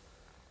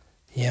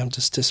 Yeah, I'm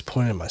just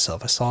disappointed in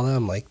myself. I saw that.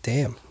 I'm like,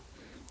 damn.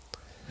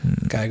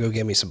 Gotta go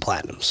get me some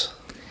platinums.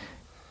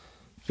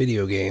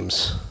 Video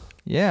games.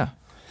 Yeah.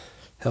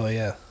 Hell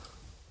yeah.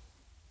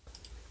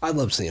 I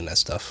love seeing that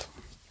stuff.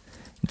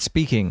 And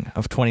speaking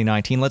of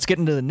 2019, let's get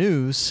into the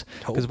news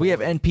because we have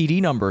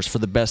NPD numbers for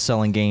the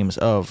best-selling games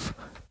of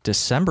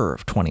December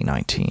of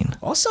 2019.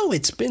 Also,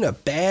 it's been a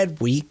bad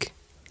week.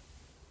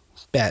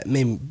 Bad's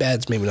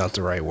maybe not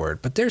the right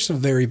word, but there's some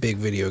very big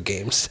video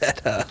games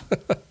that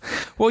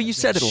well, you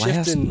said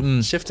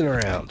it shifting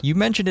around. You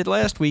mentioned it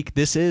last week.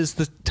 This is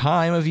the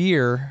time of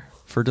year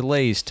for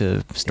delays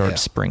to start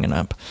springing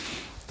up.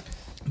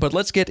 But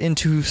let's get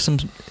into some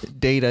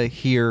data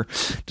here.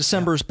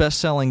 December's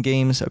best-selling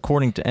games,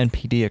 according to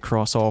NPD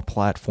across all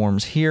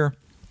platforms here.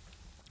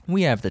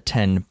 We have the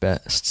 10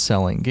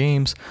 best-selling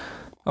games.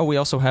 Oh, we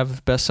also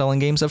have best-selling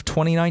games of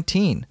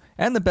 2019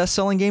 and the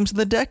best-selling games of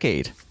the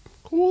decade.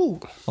 Ooh.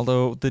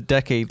 Although the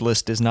decade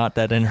list is not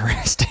that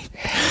interesting.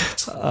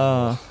 It's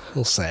a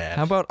little sad.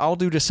 How about I'll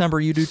do December,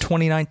 you do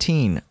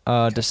 2019.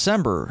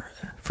 December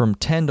from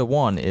 10 to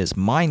 1 is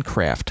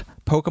Minecraft,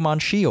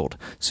 Pokemon Shield,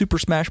 Super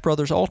Smash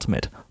Bros.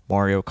 Ultimate,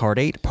 Mario Kart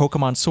 8,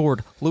 Pokemon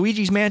Sword,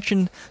 Luigi's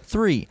Mansion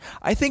 3.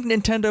 I think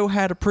Nintendo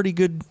had a pretty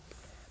good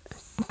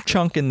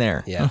chunk in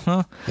there.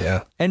 Yeah.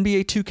 Yeah.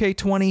 NBA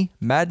 2K20,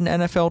 Madden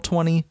NFL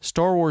 20,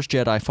 Star Wars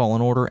Jedi Fallen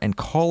Order, and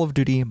Call of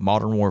Duty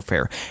Modern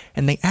Warfare.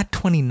 And they add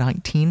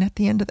 2019 at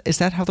the end of that? Is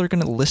that how they're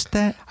going to list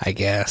that? I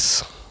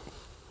guess.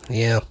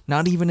 Yeah.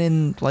 Not even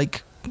in,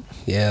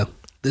 Yeah.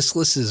 This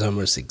list is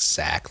almost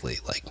exactly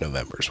like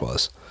November's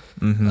was.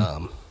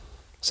 Mm-hmm.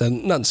 So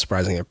nothing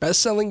surprising here.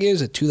 Best-selling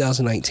games of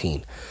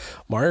 2019.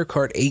 Mario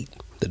Kart 8,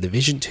 The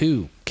Division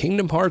 2,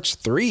 Kingdom Hearts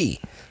 3,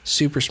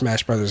 Super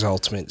Smash Bros.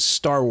 Ultimate,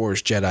 Star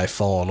Wars Jedi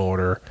Fallen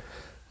Order,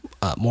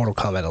 Mortal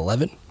Kombat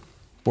 11,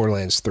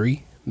 Borderlands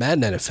 3,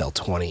 Madden NFL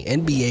 20,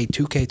 NBA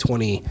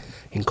 2K20,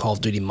 and Call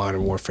of Duty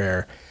Modern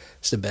Warfare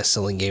is the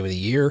best-selling game of the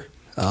year.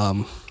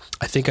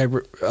 I think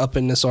up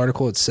in this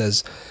article it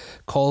says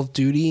Call of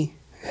Duty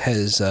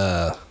has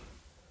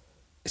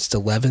it's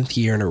the 11th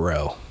year in a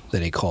row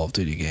that a Call of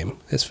Duty game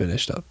has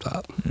finished up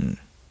top.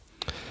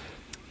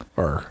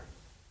 Or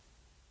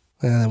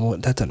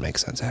that doesn't make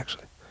sense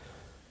actually.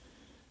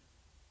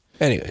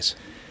 Anyways,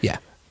 yeah.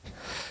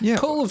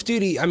 Call of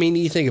Duty, I mean,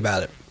 you think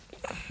about it.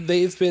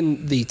 They've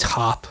been the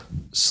top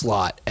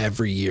slot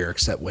every year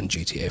except when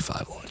GTA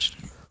 5 launched.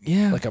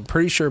 Yeah. Like, I'm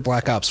pretty sure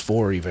Black Ops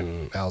 4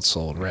 even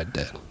outsold Red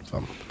Dead.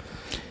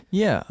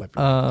 Yeah. Might be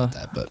wrong about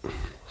that, but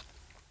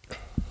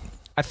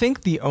I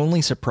think the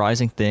only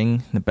surprising thing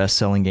in the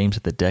best-selling games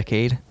of the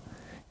decade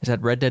is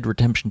that Red Dead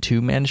Redemption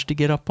 2 managed to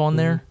get up on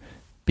there,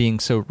 being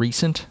so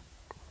recent.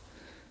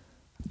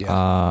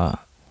 yeah.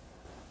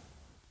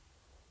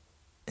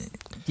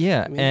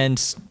 Yeah,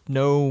 and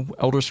no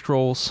Elder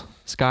Scrolls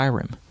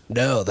Skyrim.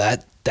 No,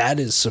 that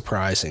is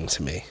surprising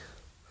to me.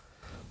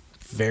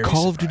 Very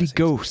Call of Duty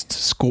surprising.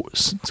 Ghosts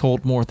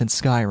sold more than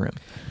Skyrim.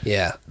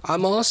 Yeah.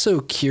 I'm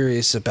also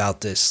curious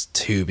about this,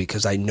 too,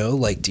 because I know,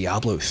 like,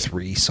 Diablo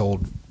 3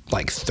 sold,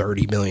 like,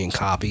 30 million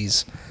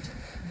copies.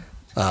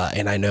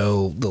 And I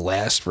know the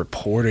last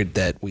reported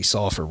that we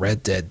saw for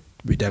Red Dead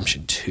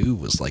Redemption 2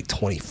 was, like,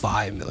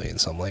 25 million.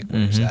 So I'm like,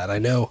 where's that? I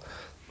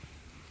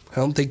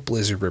don't think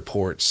Blizzard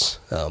reports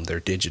their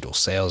digital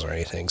sales or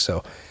anything,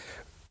 so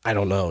I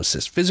don't know. Is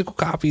this physical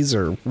copies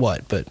or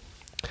what? But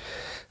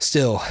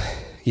still,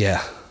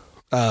 yeah.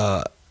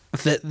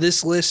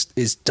 This list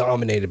is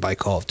dominated by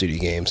Call of Duty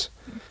games.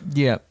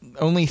 Yeah,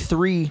 only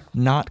 3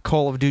 not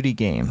Call of Duty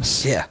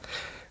games. Yeah.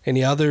 And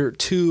the other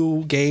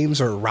 2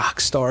 games are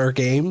Rockstar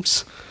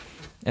games.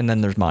 And then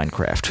there's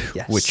Minecraft,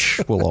 Yes.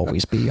 which will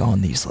always be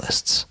on these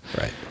lists.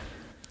 Right.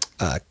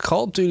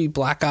 Call of Duty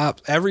Black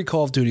Ops, every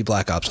Call of Duty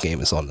Black Ops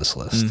game is on this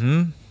list.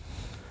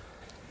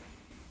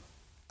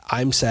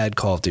 I'm sad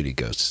Call of Duty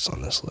Ghosts is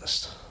on this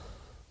list.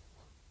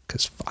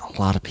 Because A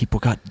lot of people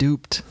got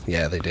duped.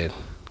 yeah, they did,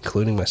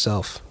 including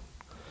myself.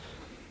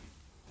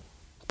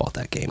 Bought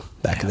that game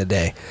back in the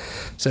day.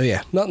 So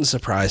yeah, nothing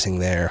surprising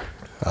there.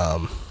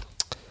 I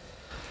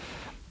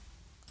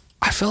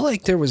felt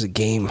like there was a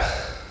game.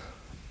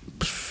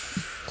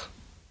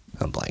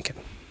 I'm blanking.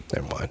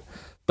 Never mind.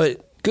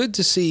 But good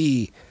to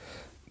see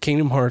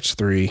Kingdom Hearts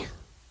 3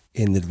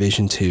 in the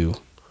Division 2,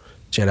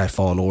 Jedi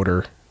Fallen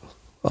Order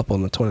up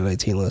on the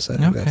 2019 list. I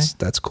think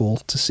that's cool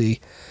to see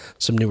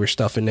some newer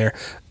stuff in there.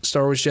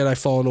 Star Wars Jedi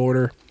Fallen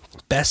Order,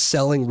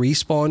 best-selling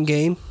Respawn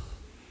game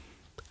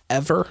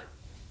ever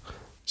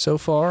so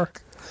far,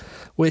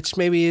 which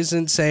maybe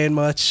isn't saying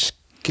much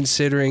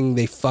considering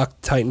they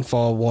fucked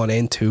Titanfall 1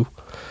 and 2,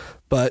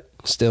 but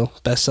still,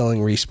 best-selling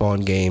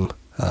Respawn game.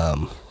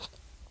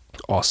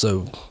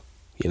 Also,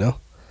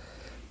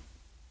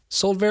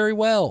 sold very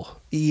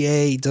well.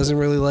 EA doesn't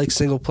really like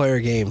single-player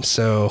games,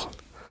 so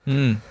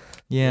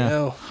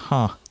Yeah.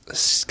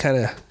 it's kind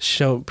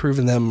of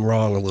proving them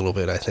wrong a little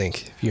bit. I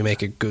think if you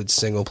make a good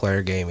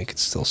single-player game, it could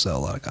still sell a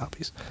lot of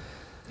copies.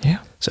 Yeah.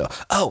 So,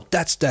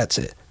 that's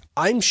it.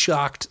 I'm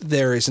shocked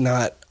there is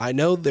not. I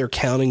know they're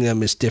counting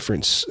them as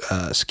different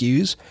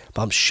SKUs,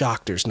 but I'm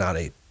shocked there's not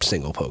a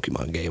single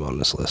Pokemon game on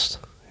this list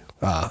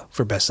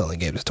for best-selling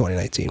games of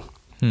 2019.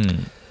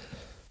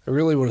 I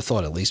really would have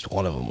thought at least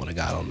one of them would have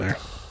got on there.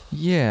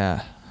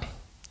 Yeah.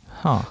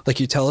 Like,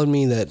 you're telling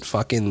me that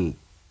fucking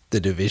the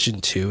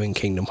Division 2 and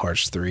Kingdom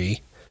Hearts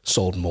 3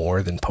 sold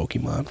more than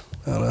Pokemon?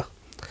 I don't know.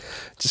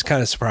 Just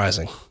kind of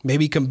surprising.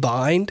 Maybe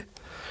combined,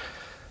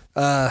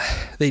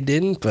 they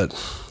didn't, but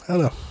I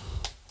don't know.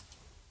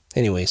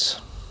 Anyways.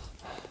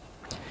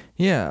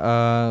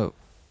 Yeah.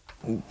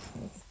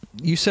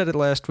 You said it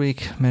last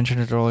week,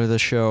 mentioned it earlier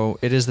this show.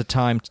 It is the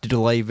time to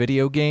delay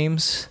video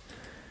games.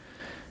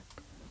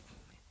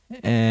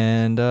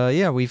 And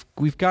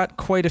we've got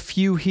quite a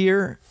few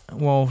here.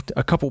 Well,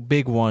 a couple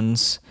big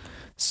ones.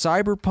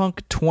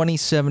 Cyberpunk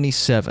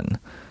 2077.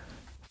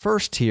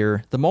 First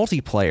here, the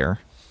multiplayer.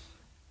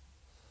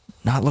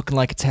 Not looking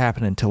like it's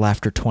happening until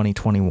after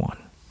 2021.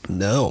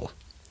 No.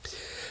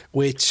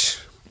 Which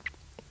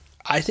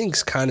I think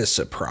is kind of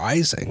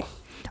surprising.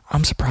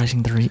 I'm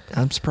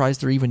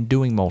surprised they're even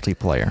doing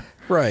multiplayer.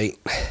 Right.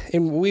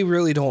 And we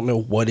really don't know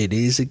what it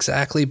is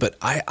exactly, but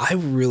I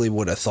really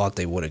would have thought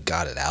they would have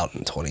got it out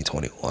in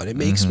 2021. It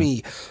makes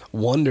me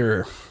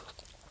wonder,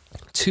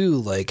 too,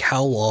 like,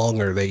 how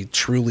long are they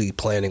truly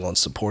planning on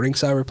supporting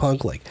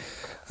Cyberpunk? Like,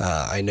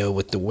 I know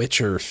with The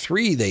Witcher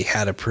 3, they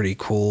had a pretty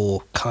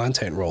cool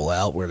content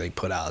rollout where they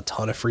put out a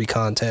ton of free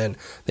content.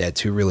 They had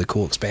 2 really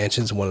cool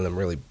expansions, one of them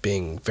really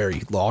being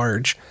very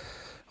large.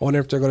 I wonder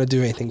if they're going to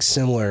do anything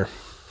similar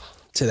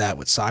to that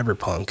with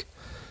Cyberpunk.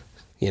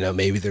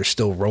 Maybe they're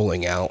still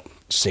rolling out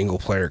single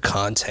player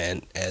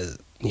content as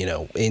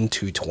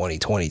into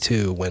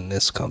 2022 when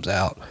this comes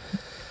out.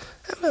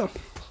 I don't know.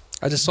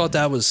 I just thought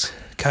that was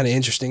kind of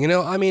interesting.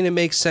 It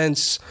makes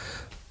sense.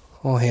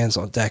 All hands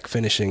on deck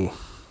finishing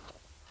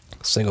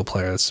single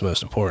player. That's the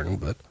most important.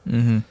 But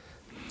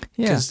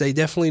Yeah. Because they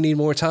definitely need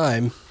more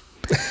time.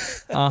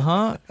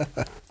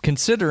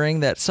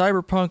 Considering that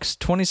Cyberpunk's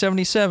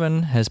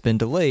 2077 has been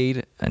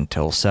delayed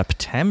until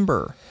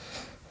September.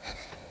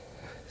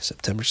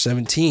 September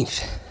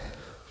 17th.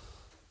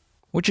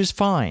 Which is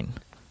fine.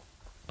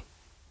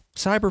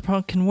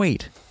 Cyberpunk can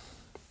wait.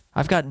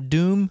 I've got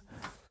Doom.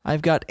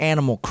 I've got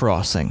Animal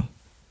Crossing.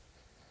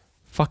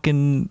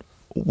 Fucking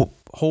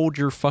hold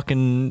your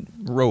fucking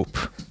rope.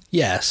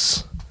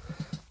 Yes.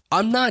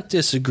 I'm not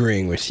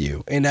disagreeing with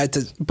you. And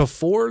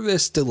before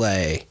this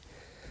delay,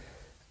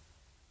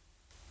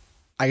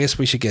 I guess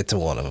we should get to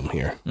one of them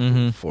here.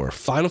 For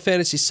Final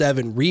Fantasy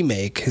VII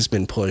Remake has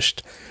been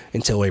pushed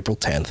until April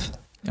 10th.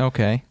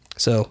 Okay.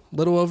 So, a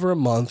little over a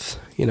month.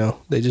 You know,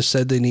 they just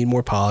said they need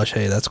more polish.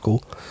 Hey, that's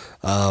cool.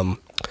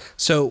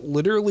 So,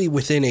 literally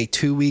within a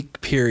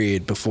 2-week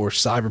period before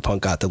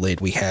Cyberpunk got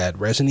delayed, we had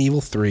Resident Evil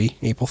 3,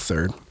 April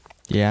 3rd.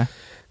 Yeah.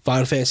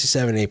 Final Fantasy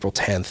VII, April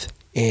 10th.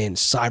 And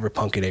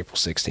Cyberpunk at April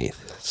 16th.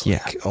 It's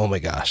like, oh my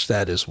gosh,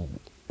 that is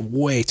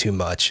way too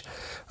much.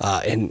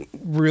 And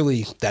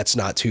really, that's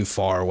not too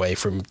far away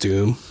from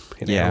Doom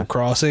and Animal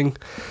Crossing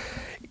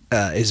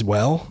as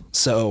well.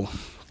 So,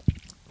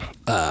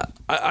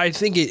 I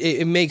think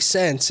it makes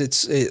sense.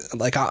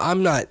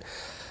 I'm not...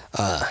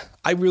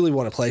 I really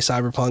want to play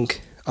Cyberpunk.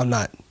 I'm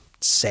not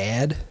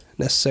sad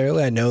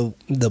necessarily. I know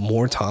the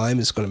more time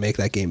is going to make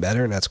that game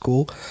better, and that's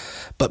cool.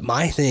 But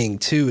my thing,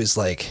 too, is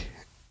like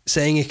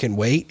saying it can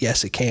wait.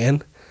 Yes, it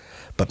can.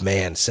 But,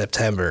 man,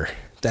 September...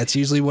 That's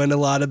usually when a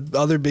lot of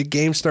other big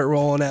games start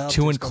rolling out.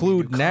 To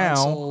include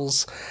now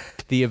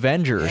the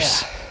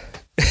Avengers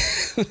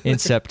in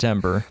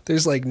September.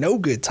 There's like no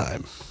good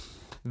time.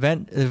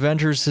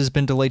 Avengers has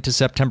been delayed to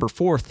September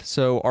 4th,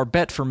 so our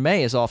bet for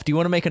May is off. Do you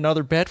want to make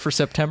another bet for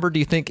September? Do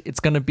you think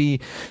it's going to be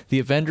the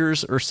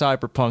Avengers or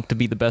Cyberpunk to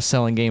be the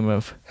best-selling game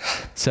of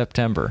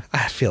September?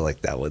 I feel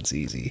like that one's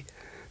easy.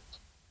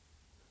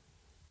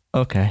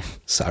 Okay.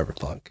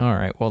 Cyberpunk. All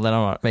right. Well, then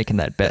I'm not making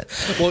that bet.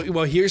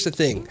 Well, here's the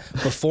thing.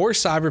 Before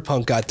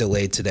Cyberpunk got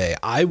delayed today,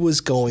 I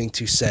was going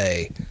to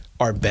say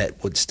our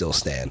bet would still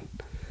stand.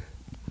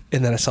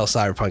 And then I saw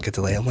Cyberpunk get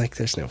delayed. I'm like,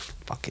 there's no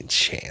fucking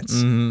chance.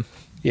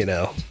 You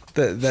know,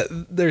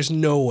 there's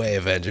no way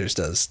Avengers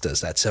does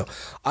that. So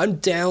I'm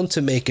down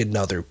to make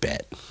another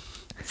bet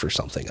for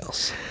something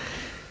else.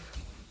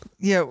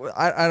 Yeah,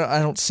 I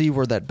don't see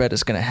where that bet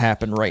is going to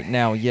happen right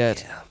now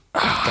yet.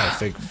 Got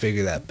to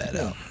figure that bet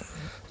out.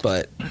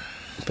 But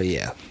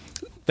yeah,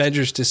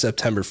 Avengers to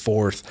September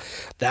 4th.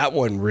 That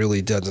one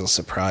really doesn't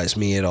surprise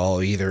me at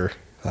all either.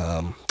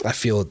 I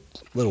feel a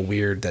little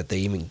weird that they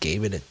even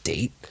gave it a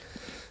date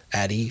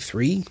at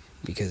E3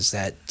 because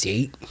that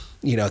date,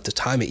 you know, at the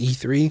time of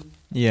E3,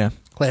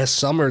 last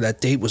summer,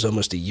 that date was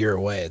almost a year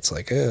away. It's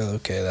like,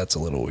 okay, that's a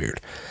little weird.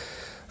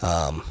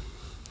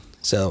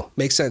 So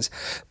makes sense,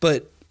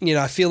 but. You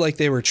know, I feel like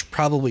they were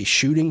probably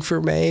shooting for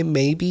May,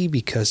 maybe,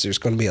 because there's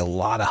going to be a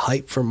lot of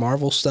hype for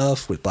Marvel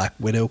stuff with Black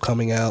Widow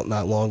coming out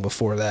not long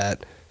before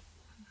that.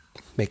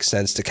 Makes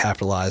sense to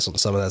capitalize on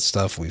some of that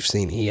stuff. We've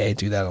seen EA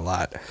do that a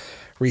lot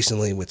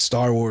recently with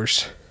Star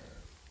Wars.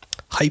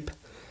 Hype,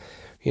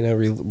 you know,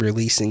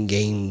 releasing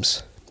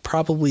games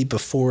probably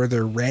before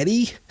they're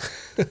ready.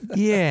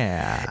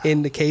 Yeah.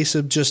 In the case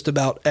of just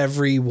about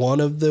every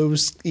one of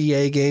those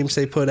EA games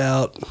they put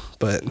out.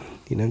 But,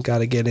 you know, got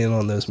to get in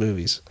on those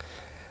movies.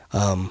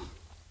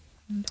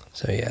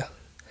 So yeah,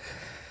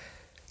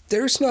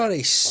 there's not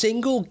a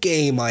single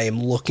game I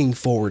am looking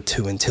forward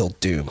to until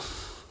Doom.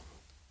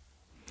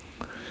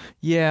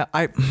 Yeah,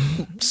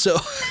 so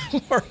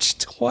March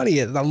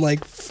 20th, I'm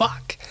like,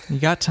 fuck. You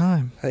got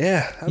time.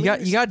 Yeah.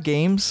 You got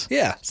games.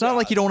 Yeah. It's not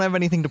like you don't have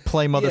anything to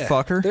play,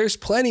 motherfucker. Yeah, there's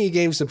plenty of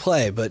games to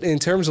play, but in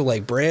terms of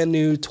like brand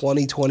new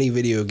 2020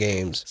 video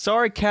games.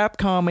 Sorry,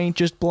 Capcom ain't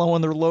just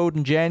blowing their load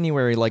in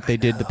January like they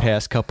did the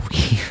past couple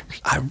years.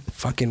 I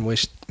fucking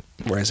wish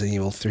Resident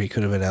Evil 3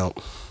 could have been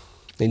out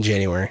in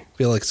January. I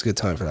feel like it's a good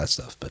time for that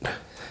stuff, but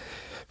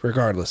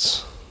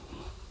regardless,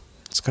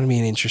 it's going to be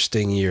an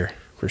interesting year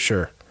for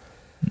sure.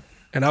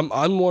 And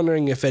I'm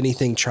wondering if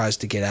anything tries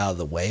to get out of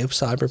the way of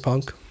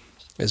Cyberpunk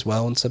as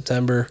well in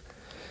September.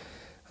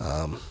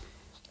 And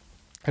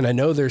I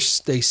know they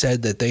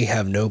said that they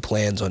have no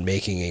plans on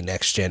making a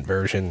next-gen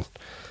version.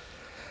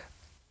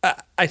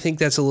 I think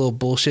that's a little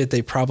bullshit.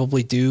 They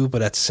probably do,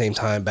 but at the same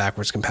time,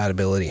 backwards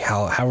compatibility.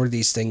 How are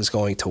these things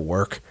going to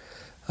work?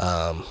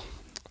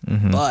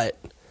 But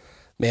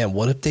man,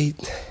 what if they,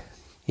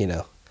 you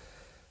know,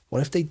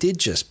 what if they did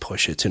just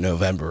push it to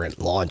November and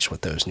launch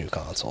with those new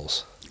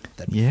consoles?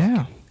 That'd be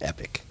fucking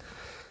epic.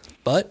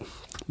 But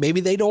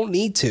maybe they don't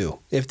need to.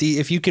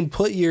 If you can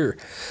put your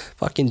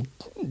fucking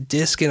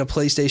disc in a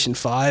PlayStation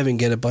 5 and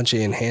get a bunch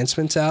of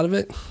enhancements out of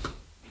it,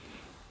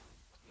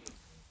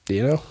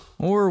 you know.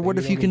 Or what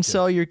if you can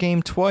sell your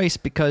game twice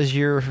because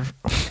you're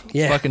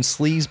fucking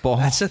sleazeball?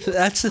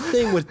 That's the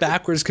thing with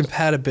backwards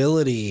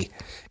compatibility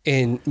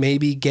and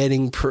maybe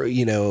getting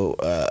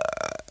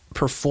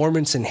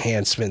performance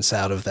enhancements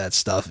out of that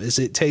stuff is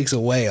it takes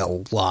away a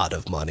lot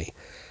of money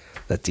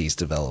that these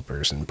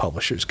developers and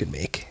publishers can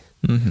make.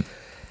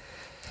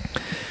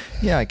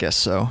 Yeah, I guess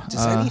so.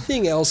 Does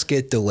anything else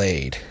get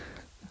delayed?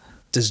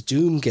 Does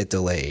Doom get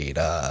delayed?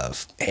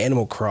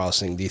 Animal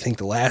Crossing? Do you think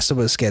The Last of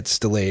Us gets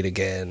delayed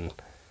again?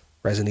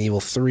 Resident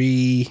Evil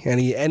 3?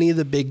 Any of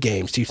the big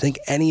games? Do you think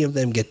any of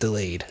them get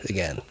delayed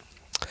again?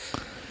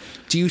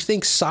 Do you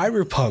think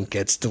Cyberpunk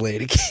gets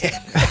delayed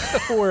again?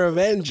 Or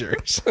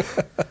Avengers?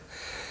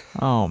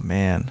 Oh,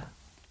 man.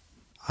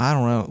 I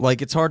don't know.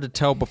 Like, it's hard to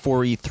tell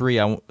before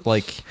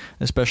E3,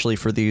 especially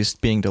for these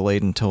being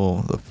delayed until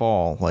the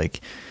fall.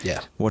 Like,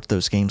 yeah, what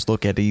those games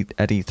look at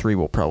E3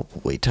 will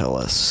probably tell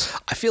us.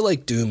 I feel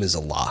like Doom is a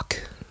lock.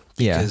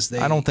 Yeah,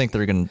 I don't think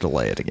they're going to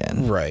delay it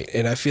again. Right,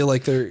 and I feel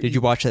like they're... Did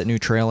you watch that new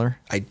trailer?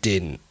 I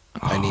didn't.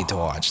 I need to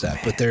watch that.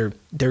 Man. But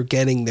they're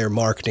getting their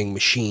marketing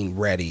machine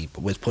ready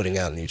with putting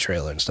out a new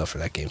trailer and stuff for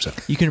that game. So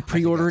you can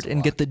pre-order it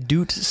and get the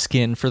Doot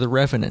skin for the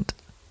Revenant.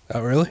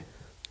 Oh, really?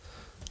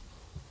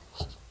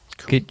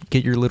 Cool.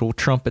 Get your little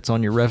trumpets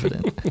on your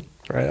Revenant.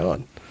 Right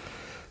on.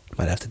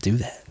 Might have to do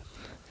that.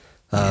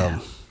 Yeah.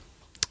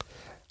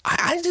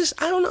 I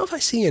don't know if I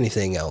see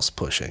anything else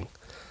pushing.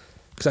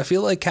 Because I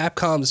feel like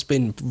Capcom's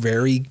been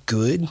very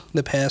good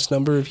the past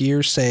number of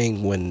years,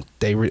 saying when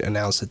they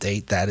announce the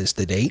date, that is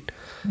the date.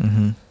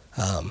 Mm-hmm.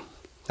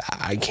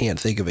 I can't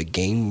think of a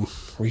game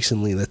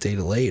recently that they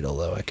delayed,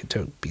 although I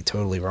could be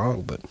totally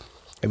wrong. But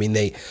I mean,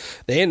 they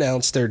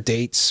announced their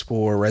dates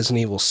for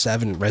Resident Evil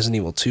 7, Resident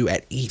Evil 2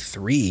 at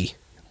E3,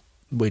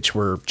 which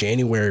were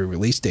January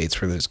release dates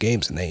for those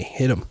games, and they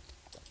hit them.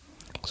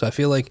 So I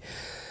feel like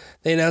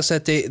they announced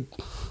that date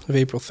of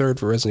April 3rd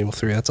for Resident Evil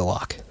 3. That's a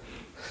lock.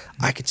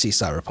 I could see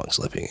Cyberpunk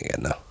slipping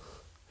again, though.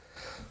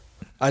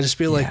 I just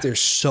feel like there's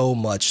so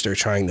much they're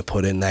trying to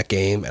put in that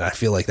game, and I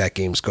feel like that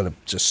game's going to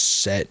just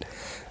set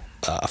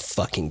a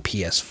fucking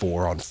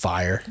PS4 on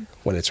fire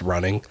when it's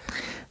running,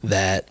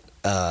 that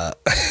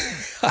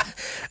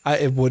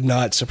it would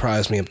not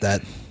surprise me if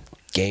that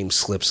game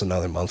slips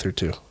another month or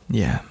two.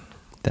 Yeah,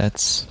 I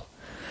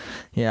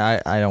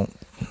don't...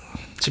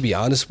 To be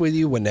honest with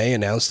you, when they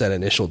announced that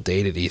initial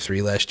date at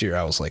E3 last year,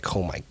 I was like,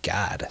 oh my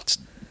God,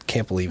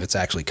 can't believe it's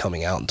actually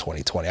coming out in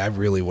 2020. I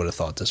really would have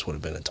thought this would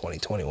have been a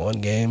 2021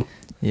 game.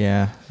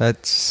 Yeah,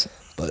 that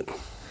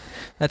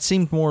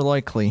seemed more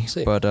likely,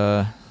 but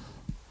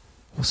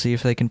we'll see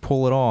if they can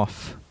pull it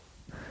off.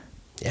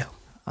 Yeah.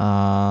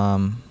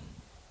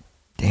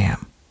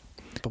 Damn.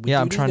 But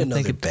I'm trying to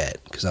think of bet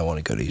because I want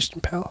to go to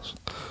Eastern Palace.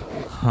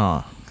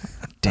 Huh.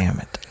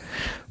 Damn it.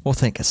 We'll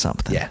think of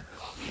something. Yeah.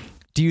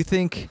 Do you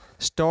think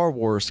Star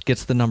Wars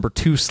gets the number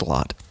 2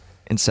 slot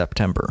in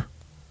September?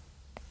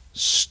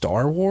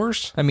 Star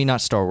Wars? I mean,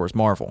 not Star Wars,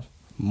 Marvel.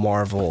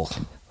 Marvel.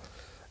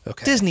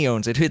 Okay. Disney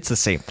owns it. It's the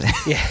same thing.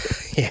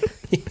 Yeah.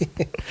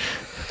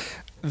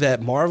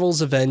 That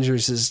Marvel's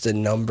Avengers is the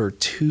number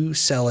 2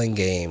 selling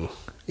game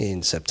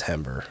in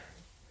September.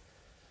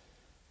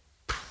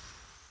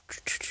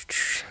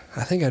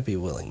 I think I'd be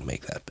willing to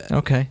make that bet.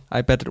 Okay.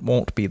 I bet it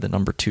won't be the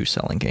number 2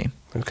 selling game.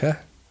 Okay.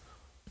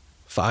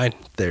 Fine.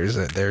 There's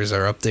our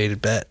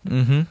updated bet.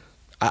 Mm-hmm.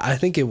 I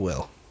think it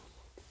will.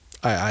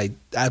 I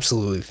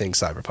absolutely think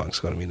Cyberpunk's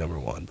going to be number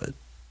 1, but...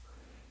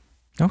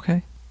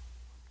 Okay.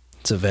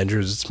 It's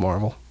Avengers, it's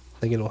Marvel. I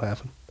think it'll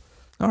happen.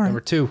 All right. Number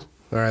 2.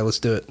 All right, let's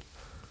do it.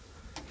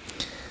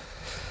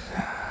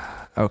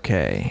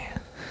 Okay.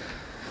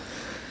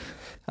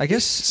 I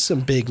guess... Some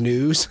big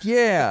news.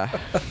 Yeah.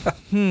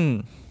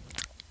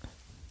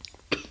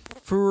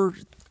 For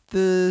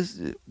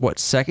the,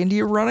 second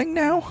year running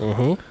now?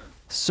 Mm-hmm.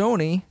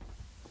 Sony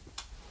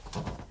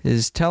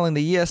is telling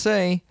the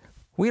ESA,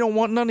 we don't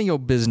want none of your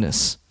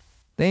business.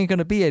 They ain't going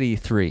to be at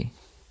E3.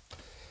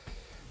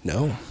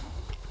 No.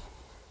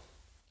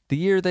 The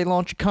year they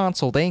launch a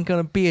console, they ain't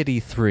going to be at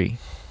E3.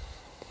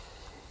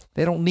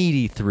 They don't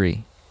need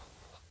E3.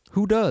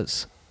 Who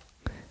does?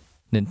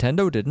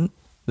 Nintendo didn't.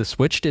 The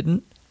Switch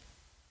didn't.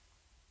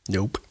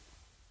 Nope.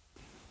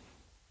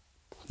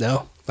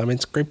 No, I mean,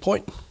 it's a great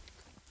point.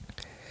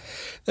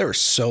 There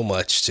was so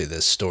much to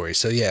this story.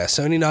 So yeah,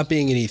 Sony not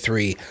being at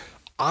E3.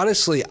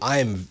 Honestly,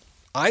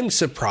 I'm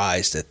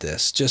surprised at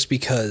this just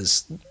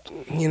because,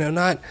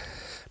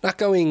 not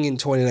going in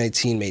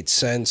 2019 made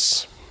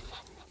sense.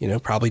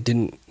 Probably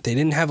they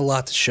didn't have a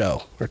lot to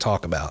show or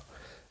talk about.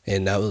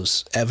 And that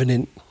was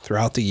evident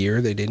throughout the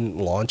year. They didn't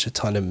launch a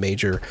ton of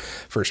major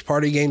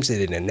first-party games.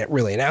 They didn't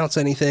really announce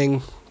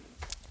anything.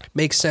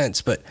 Makes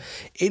sense, but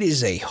it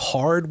is a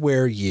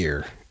hardware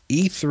year.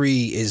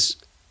 E3 is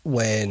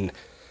when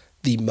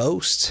the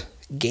most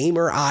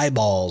gamer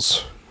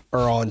eyeballs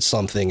are on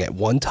something at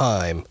one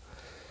time.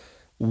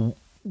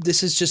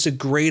 This is just a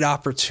great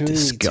opportunity.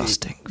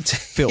 Disgusting.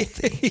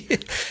 Filthy.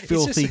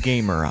 Filthy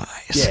gamer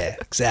eyes. Yeah,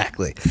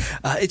 exactly.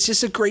 It's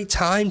just a great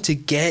time to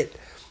get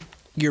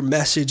your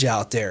message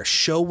out there.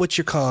 Show what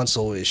your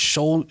console is.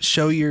 Show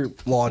your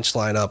launch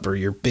lineup or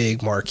your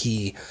big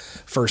marquee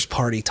first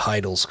party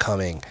titles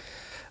coming.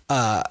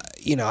 I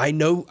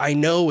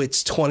know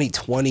it's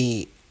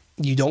 2020.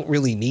 You don't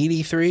really need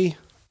E3,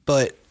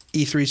 but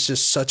E3 is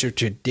just such a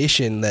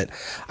tradition that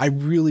I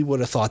really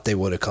would have thought they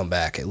would have come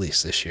back at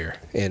least this year.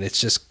 And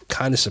it's just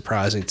kind of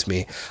surprising to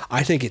me.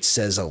 I think it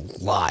says a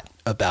lot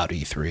about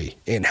E3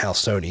 and how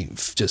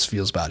Sony just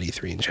feels about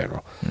E3 in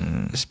general,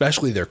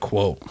 especially their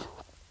quote,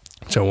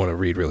 which I want to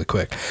read really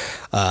quick.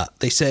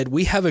 They said,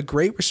 "We have a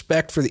great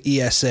respect for the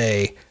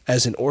ESA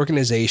as an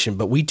organization,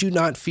 but we do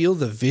not feel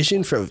the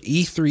vision for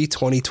E3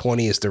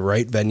 2020 is the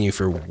right venue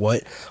for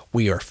what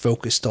we are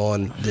focused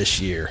on this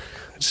year."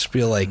 I just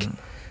feel like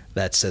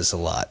that says a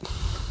lot.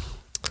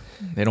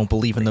 They don't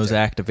believe in those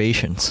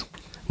activations.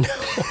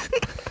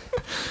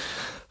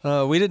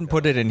 No. We didn't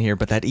put it in here,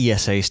 but that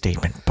ESA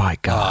statement, by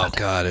God. Oh,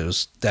 God,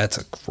 that's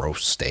a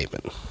gross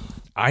statement.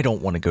 I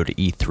don't want to go to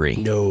E3.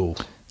 No.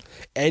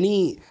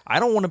 I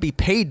don't want to be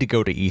paid to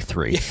go to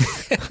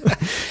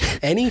E3.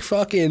 Any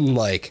fucking,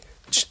 like,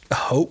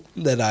 hope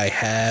that I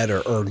had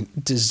or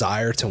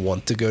desire to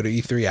want to go to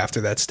E3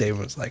 after that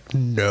statement was like,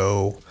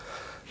 no,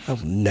 I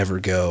will never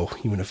go,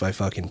 even if I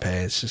fucking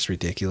pay. It's just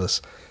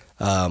ridiculous.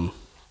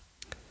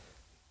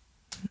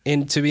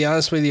 And to be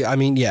honest with you, I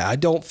mean, yeah, I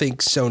don't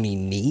think Sony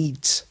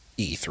needs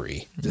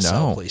E3 to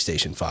sell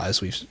PlayStation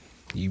 5s.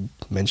 You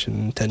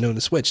mentioned Nintendo and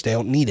the Switch. They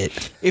don't need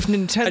it. If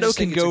Nintendo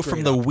can go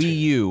from the Wii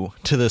U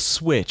to the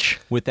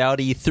Switch without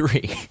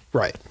E3.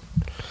 Right.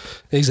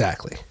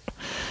 Exactly.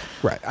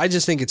 Right. I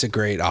just think it's a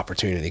great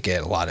opportunity to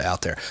get a lot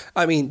out there.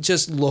 I mean,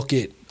 just look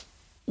at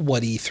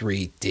what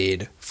E3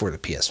 did for the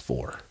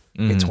PS4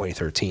 in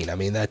 2013. I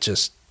mean, that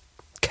just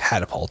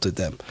catapulted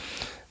them.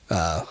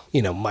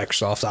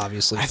 Microsoft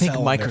obviously I think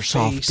fell on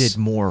Microsoft their face. did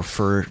more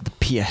for the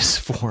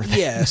PS4 than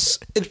Yes,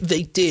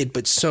 they did,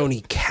 but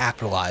Sony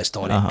capitalized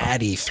on it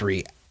at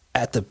E3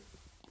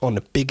 on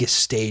the biggest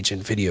stage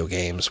in video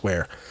games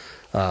where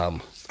I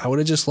would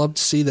have just loved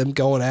to see them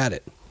going at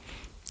it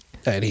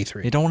at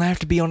E3. They don't have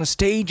to be on a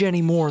stage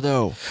anymore,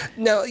 though.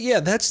 Now, yeah,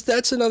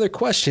 that's another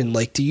question.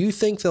 Like, do you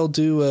think they'll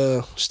do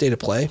a state of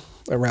play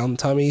around the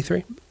time of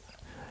E3?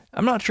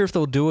 I'm not sure if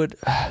they'll do it.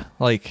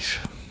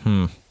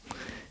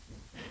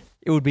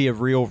 It would be a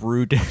real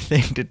rude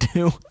thing to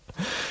do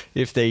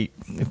if they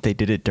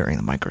did it during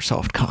the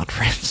Microsoft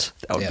conference.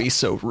 That would be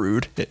so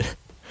rude.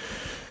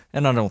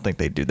 And I don't think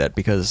they'd do that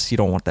because you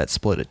don't want that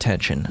split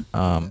attention.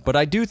 But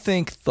I do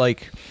think,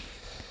 like,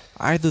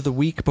 either the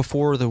week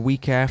before or the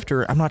week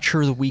after, I'm not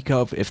sure the week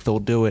of if they'll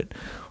do it,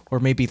 or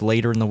maybe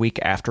later in the week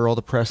after all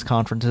the press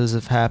conferences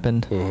have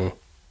happened.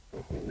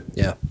 Mm-hmm.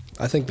 Yeah,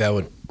 I think that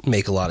would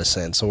make a lot of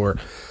sense. Or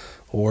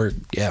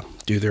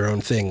do their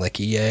own thing like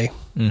EA.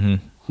 Mm-hmm.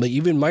 But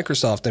even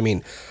Microsoft, I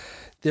mean,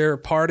 they're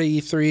part of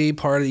E3,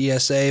 part of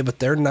ESA, but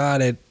they're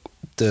not at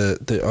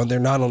they're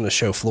not on the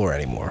show floor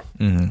anymore,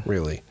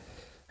 really,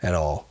 at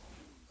all.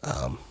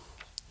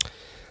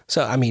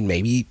 So I mean,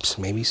 maybe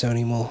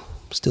Sony will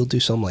still do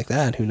something like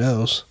that. Who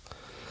knows?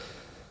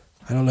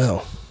 I don't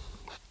know.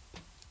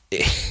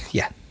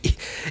 Yeah,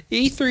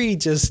 E3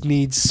 just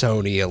needs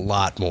Sony a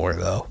lot more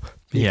though,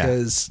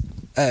 because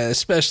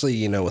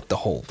especially with the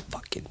whole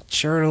fucking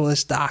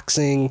journalist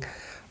doxing.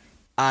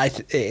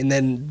 And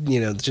then,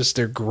 just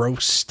their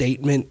gross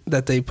statement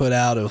that they put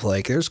out of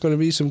like, there's going to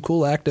be some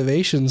cool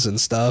activations and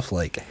stuff.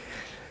 Like,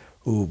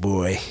 oh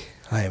boy,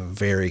 I am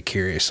very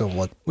curious on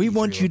what we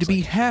want you to be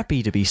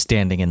happy to be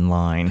standing in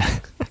line.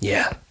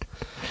 Yeah.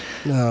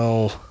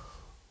 No.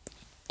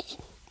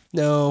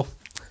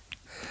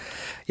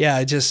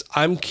 Yeah,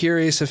 I'm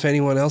curious if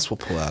anyone else will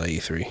pull out of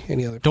E3.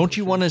 Any other? Don't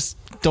you want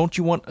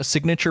a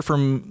signature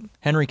from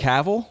Henry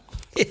Cavill?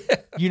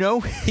 Yeah.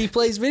 He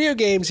plays video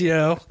games,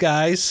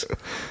 guys.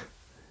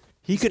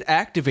 He could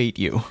activate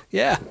you.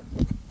 Yeah.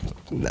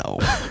 No.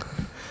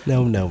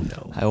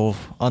 I will,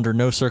 under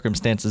no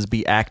circumstances,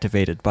 be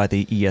activated by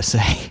the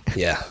ESA.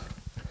 Yeah.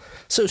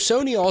 So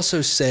Sony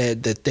also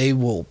said that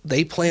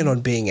they plan on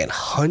being at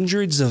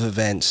hundreds of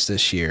events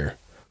this year.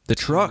 The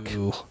truck.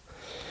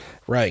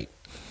 Right.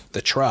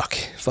 The truck.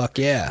 Fuck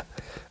yeah.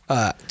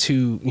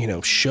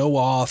 To, show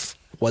off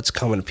what's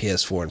coming to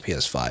PS4 and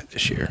PS5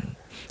 this year.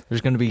 There's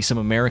going to be some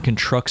American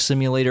Truck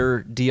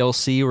Simulator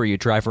DLC where you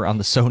drive around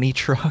the Sony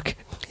truck.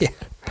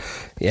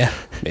 Yeah,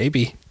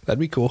 maybe. That'd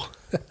be cool.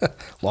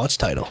 Launch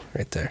title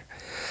right there.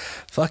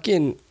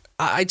 Fucking,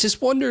 I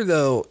just wonder,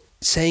 though,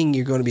 saying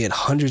you're going to be at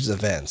hundreds of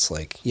events.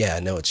 Like, yeah,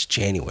 I know it's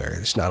January.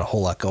 There's not a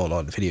whole lot going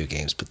on in video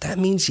games. But that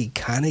means you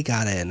kind of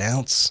got to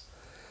announce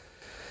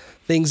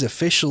things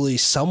officially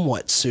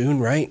somewhat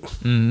soon, right?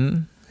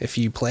 Mm-hmm. If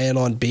you plan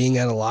on being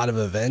at a lot of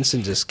events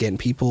and just getting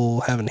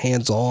people having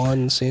hands-on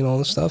and seeing all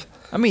this stuff.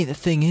 I mean, the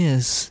thing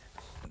is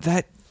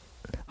that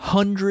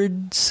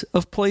hundreds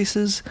of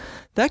places,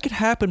 that could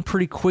happen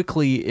pretty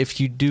quickly if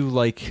you do,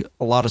 like,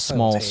 a lot of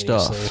small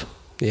stuff.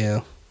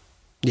 Yeah.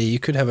 Yeah, you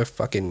could have a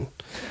fucking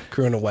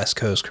crew on the West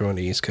Coast, crew on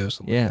the East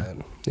Coast. Like that.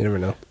 You never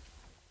know.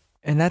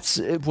 And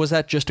was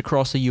that just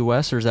across the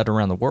U.S. or is that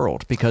around the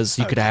world? Because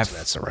you could have...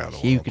 That's around the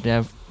world. You could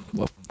have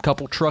a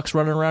couple trucks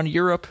running around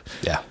Europe.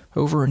 Yeah.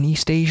 Over in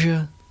East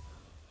Asia.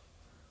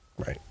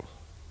 Right.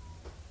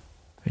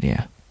 But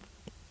yeah.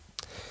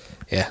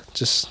 Yeah,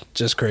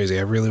 just crazy.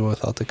 I really would have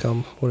thought they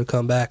would have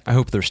come back. I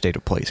hope their state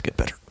of plays get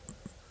better.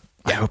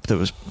 Yeah. I hope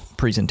those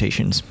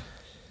presentations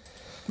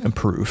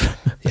improve.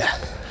 Yeah.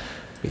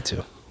 Me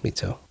too.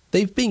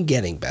 They've been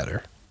getting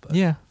better. But,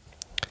 yeah.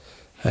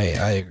 I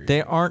agree.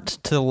 They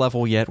aren't to the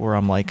level yet where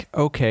I'm like,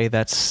 okay,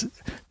 that's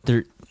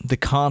the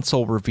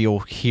console reveal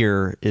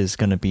here is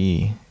going to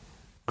be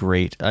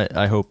great.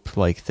 I hope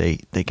like they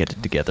get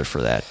it together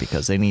for that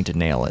because they need to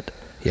nail it.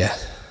 Yeah.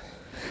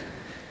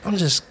 I'm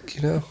just,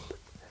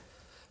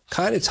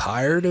 kind of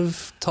tired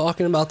of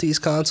talking about these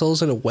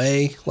consoles in a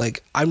way.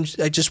 Like, I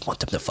just want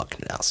them to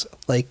fucking announce it.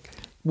 Like,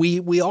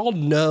 we all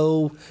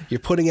know you're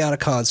putting out a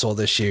console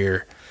this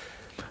year.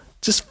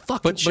 Just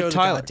fucking show the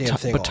goddamn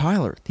thing. But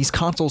Tyler, these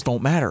consoles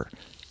don't matter.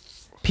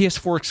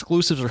 PS4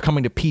 exclusives are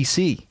coming to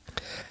PC,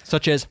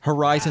 such as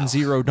Horizon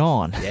Zero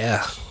Dawn.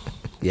 Yeah.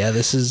 Yeah,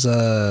 this is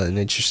an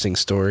interesting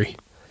story.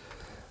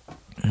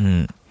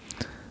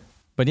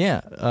 But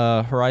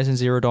yeah, Horizon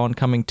Zero Dawn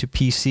coming to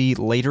PC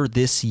later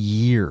this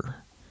year.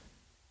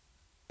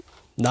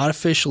 Not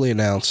officially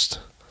announced.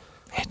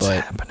 It's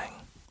happening.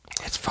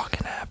 It's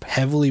fucking happening.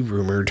 Heavily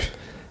rumored.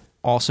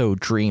 Also,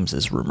 Dreams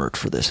is rumored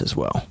for this as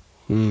well.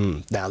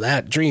 Now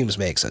that Dreams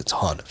makes a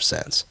ton of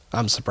sense.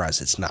 I'm surprised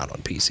it's not on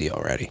PC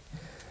already.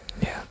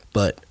 Yeah.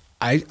 But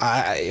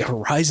I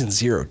Horizon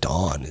Zero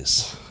Dawn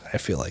I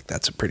feel like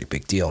that's a pretty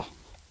big deal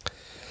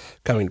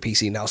coming to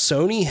PC. Now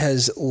Sony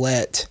has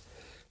let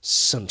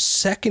some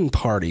second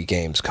party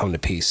games come to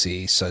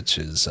PC, such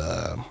as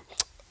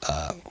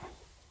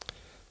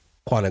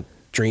Quantum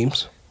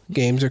Dreams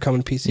games are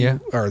coming to PC. Yeah.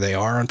 Or they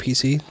are on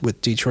PC with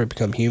Detroit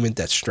Become Human.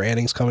 Death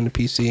Stranding's coming to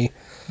PC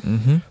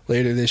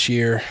later this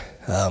year.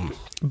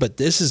 But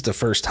this is the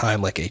first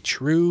time like a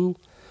true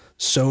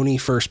Sony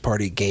first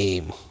party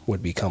game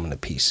would be coming to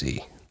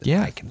PC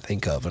that I can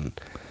think of. And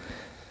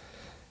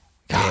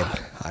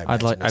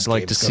I'd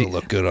like to see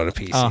look good on a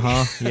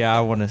PC. Yeah,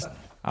 I want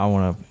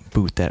to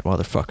boot that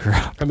motherfucker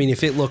up. I mean,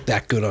 if it looked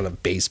that good on a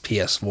base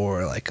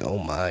PS4, like, oh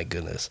my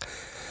goodness.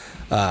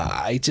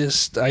 I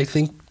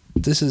think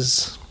this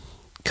is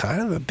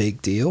kind of a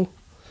big deal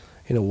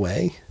in a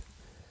way.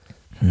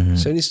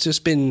 Sony's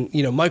just been,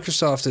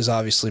 Microsoft has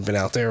obviously been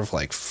out there of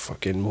like,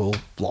 fucking, we'll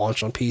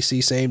launch on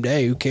PC same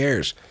day. Who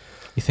cares?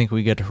 You think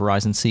we get a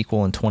Horizon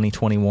sequel in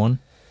 2021?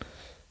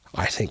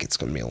 I think it's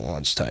going to be a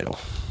launch title.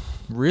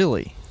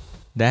 Really?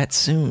 That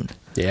soon?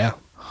 Yeah.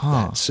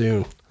 That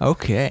soon.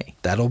 Okay.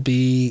 That'll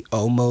be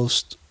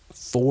almost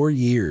 4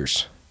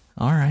 years.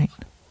 All right.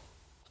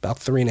 About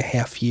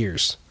 3.5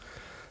 years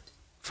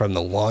from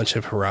the launch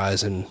of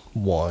Horizon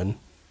 1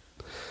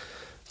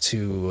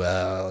 to,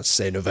 let's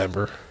say,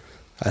 November.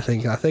 I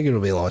think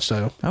it'll be a launch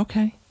title.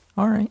 Okay.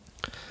 All right.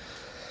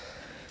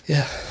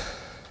 Yeah.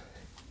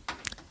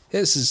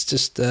 This is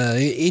just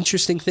an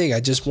interesting thing.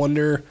 I just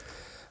wonder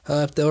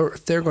if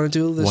they're going to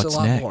do this What's a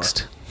lot next? more.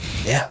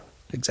 Yeah,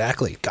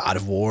 exactly. God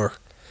of War.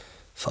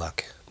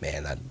 Fuck,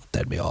 man,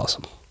 that'd be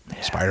awesome.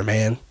 Yeah.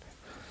 Spider-Man.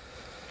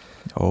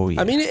 Oh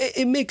yeah. I mean,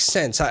 it makes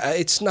sense.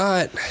 It's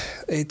not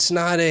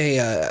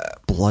a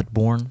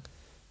Bloodborne.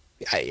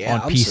 On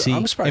PC.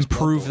 I'm surprised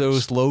improve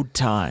those load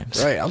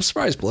times. Right. I'm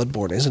surprised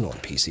Bloodborne isn't on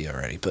PC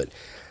already, but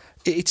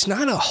it's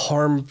not a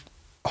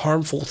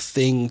harmful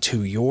thing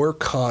to your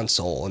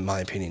console, in my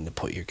opinion, to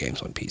put your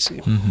games on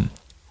PC.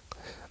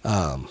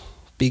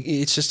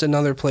 It's just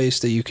another place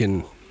that you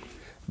can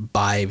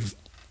buy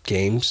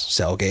games,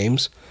 sell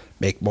games,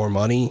 make more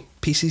money.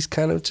 PC's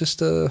kind of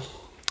just a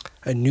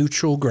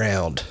neutral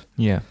ground.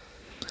 Yeah.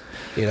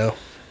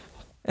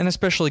 And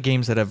especially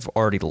games that have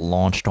already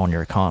launched on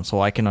your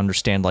console. I can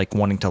understand like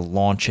wanting to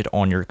launch it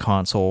on your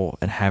console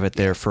and have it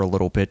there for a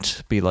little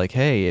bit. Be like,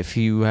 hey, if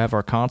you have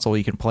our console,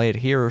 you can play it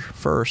here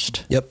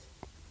first. Yep.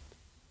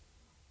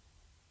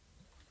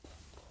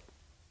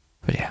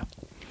 But yeah.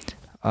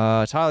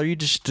 Tyler, you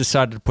just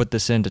decided to put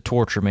this in to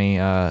torture me.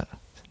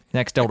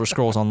 Next Elder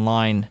Scrolls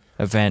Online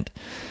event.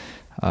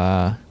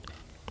 They're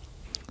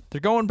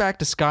going back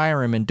to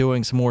Skyrim and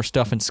doing some more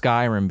stuff in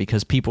Skyrim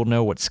because people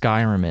know what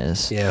Skyrim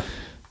is. Yeah.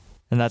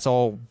 And that's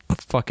all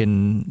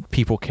fucking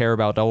people care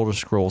about Elder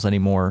Scrolls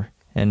anymore,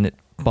 and it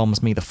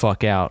bums me the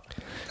fuck out.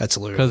 That's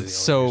literally the only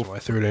reason why I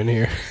threw it in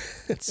here.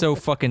 It's so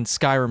fucking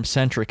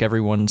Skyrim-centric,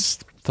 everyone's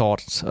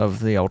thoughts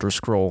of the Elder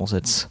Scrolls.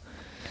 It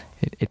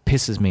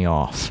pisses me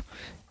off,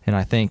 and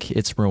I think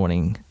it's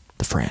ruining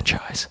the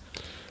franchise.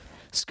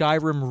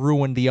 Skyrim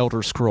ruined the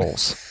Elder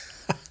Scrolls.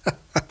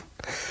 I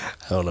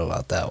don't know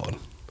about that one.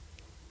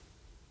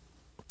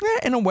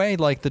 In a way,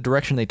 like the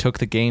direction they took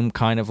the game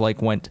kind of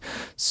like went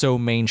so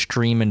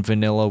mainstream and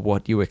vanilla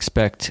what you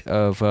expect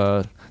of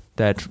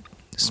that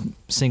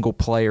single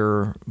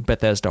player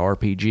Bethesda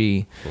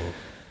RPG.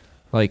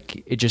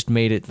 Like it just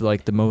made it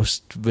like the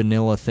most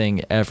vanilla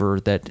thing ever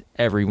that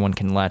everyone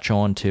can latch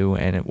on to,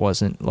 and it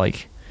wasn't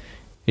like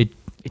it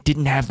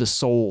didn't have the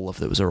soul of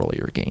those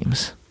earlier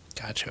games.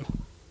 Gotcha.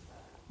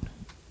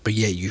 But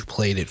yeah, you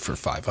played it for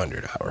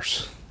 500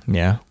 hours.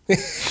 Yeah.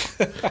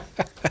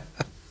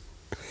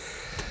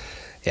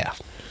 Yeah.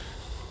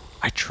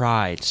 I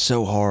tried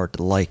so hard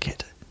to like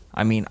it.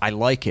 I mean, I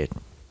like it,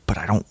 but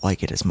I don't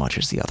like it as much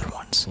as the other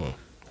ones.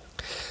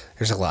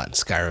 There's a lot in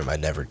Skyrim I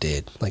never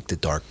did, like the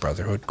Dark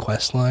Brotherhood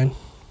quest line.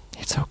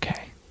 It's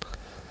okay.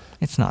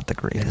 It's not the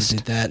greatest.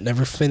 Never did that.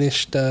 Never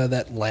finished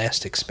that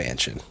last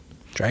expansion.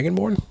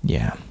 Dragonborn?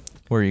 Yeah.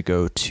 where you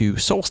go to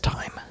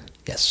Solstheim.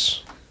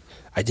 Yes.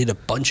 I did a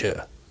bunch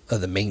of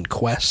the main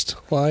quest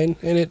line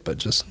in it, but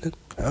just,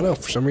 I don't know,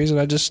 for some reason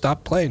I just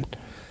stopped playing.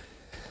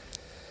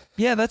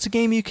 Yeah, that's a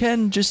game you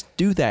can just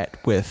do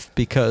that with,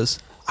 because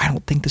I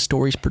don't think the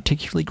story's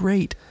particularly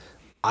great.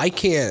 I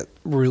can't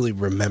really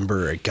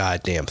remember a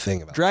goddamn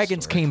thing about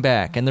Dragons came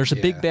back, and there's a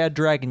big bad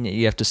dragon that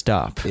you have to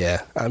stop.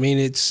 Yeah, I mean,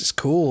 it's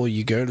cool.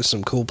 You go to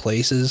some cool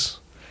places.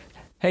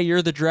 Hey,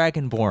 you're the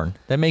Dragonborn.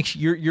 That makes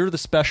you're the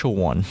special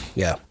one.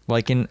 Yeah.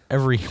 Like in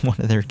every one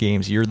of their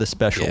games, you're the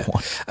special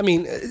one. I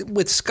mean,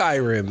 with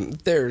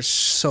Skyrim, there's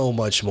so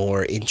much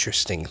more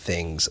interesting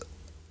things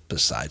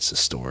besides the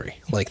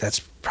story. Like, that's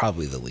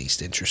probably the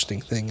least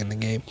interesting thing in the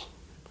game.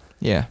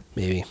 Yeah.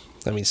 Maybe.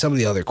 I mean, some of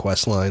the other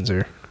quest lines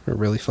are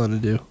really fun to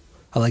do.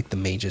 I like the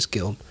Mages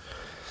Guild.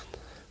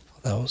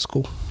 That was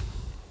cool.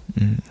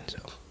 So,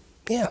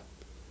 yeah.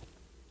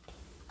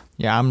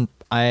 Yeah,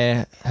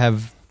 I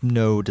have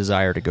no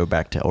desire to go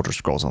back to Elder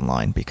Scrolls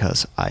Online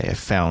because I have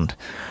found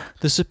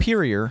the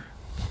superior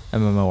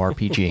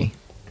MMORPG,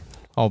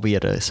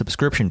 albeit a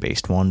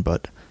subscription-based one,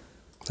 but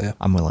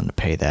I'm willing to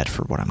pay that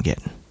for what I'm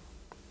getting.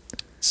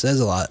 Says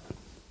a lot.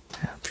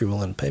 If you're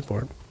willing to pay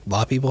for it. A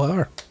lot of people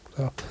are.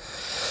 So.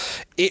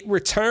 It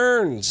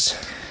returns.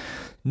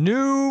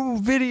 New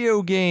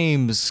video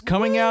games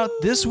coming out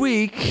this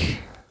week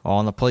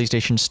on the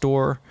PlayStation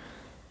Store.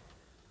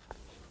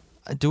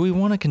 Do we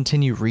want to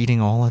continue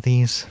reading all of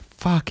these?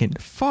 Fucking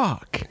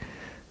fuck.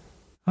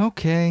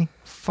 Okay,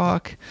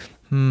 fuck.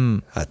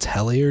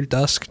 Atelier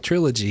Dusk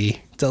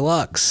Trilogy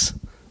Deluxe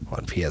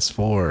on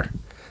PS4.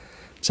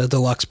 It's a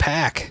deluxe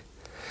pack.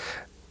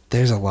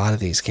 There's a lot of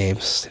these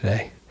games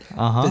today.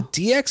 The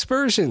DX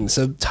versions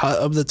of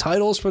the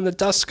titles from the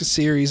Dusk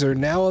series are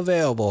now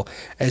available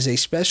as a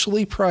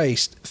specially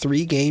priced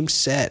 3-game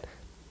set.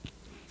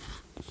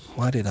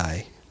 Why did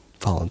I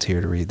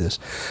volunteer to read this?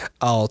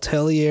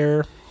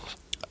 Atelier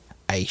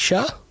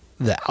Aisha,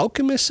 The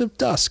Alchemist of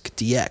Dusk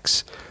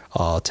DX.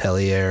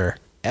 Atelier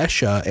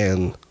Esha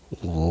and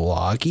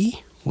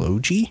Logi,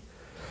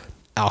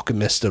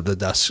 Alchemist of the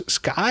Dusk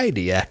Sky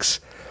DX.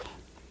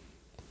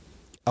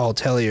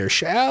 Atelier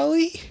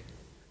Shally,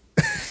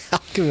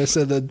 Alchemist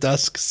of the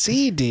Dusk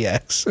Sea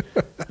DX.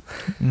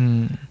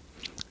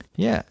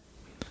 Yeah.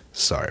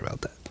 Sorry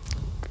about that.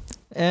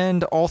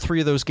 And all three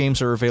of those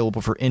games are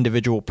available for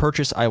individual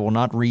purchase. I will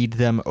not read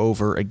them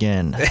over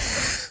again.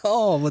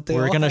 But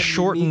we're going to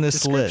shorten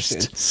this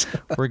list.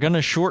 We're going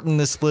to shorten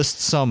this list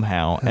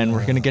somehow, and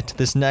we're going to get to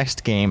this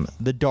next game,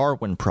 The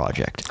Darwin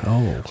Project,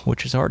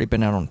 which has already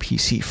been out on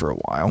PC for a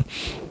while.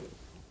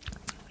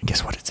 And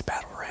guess what? It's a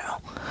battle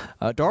royale.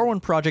 Darwin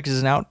Project is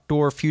an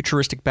outdoor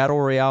futuristic battle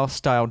royale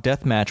style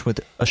deathmatch with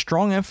a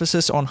strong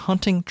emphasis on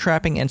hunting,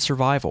 trapping, and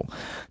survival.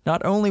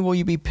 Not only will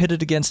you be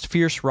pitted against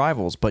fierce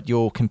rivals, but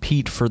you'll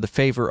compete for the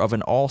favor of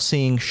an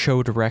all-seeing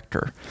show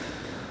director.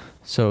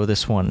 So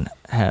this one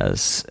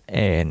has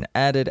an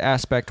added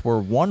aspect where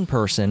one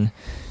person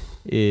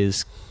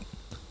is...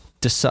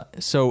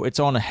 So it's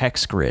on a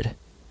hex grid.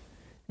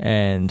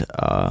 And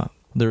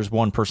there's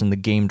one person, the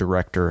game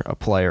director, a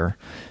player,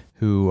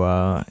 who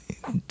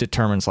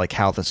determines like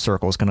how the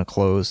circle is going to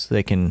close.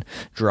 They can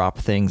drop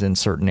things in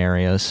certain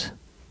areas.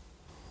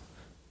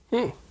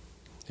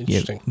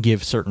 Interesting.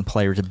 Give certain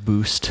players a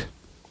boost.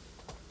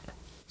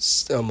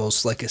 It's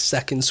almost like a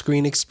second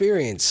screen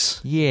experience.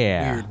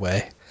 Yeah. Weird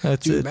way.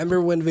 Do you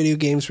remember when video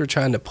games were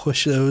trying to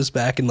push those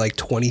back in like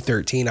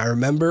 2013?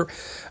 I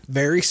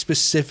very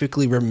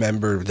specifically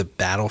remember the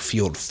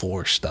Battlefield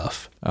 4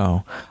 stuff.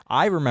 Oh,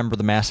 I remember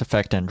the Mass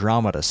Effect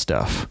Andromeda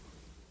stuff.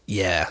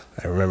 Yeah,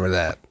 I remember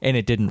that. And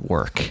it didn't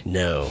work.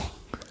 No.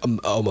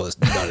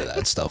 Almost none of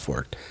that stuff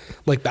worked.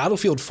 Like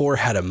Battlefield 4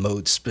 had a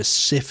mode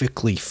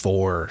specifically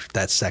for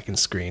that second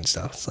screen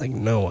stuff. It's like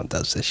no one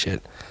does this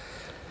shit.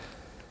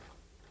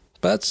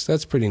 But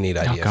that's a pretty neat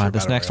idea. Oh god,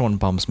 this next one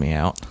bums me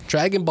out.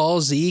 Dragon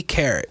Ball Z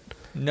Carrot.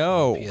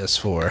 No.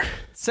 PS4.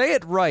 Say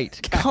it right.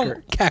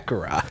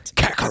 Kakarot.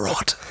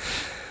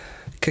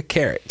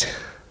 Carrot.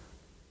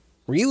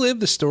 Relive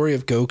the story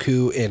of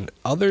Goku and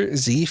other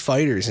Z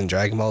fighters in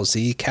Dragon Ball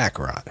Z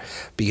Kakarot.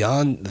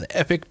 Beyond the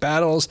epic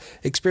battles,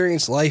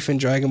 experience life in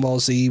Dragon Ball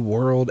Z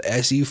world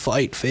as you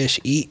fight, fish,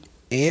 eat,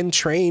 and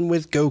train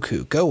with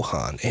Goku,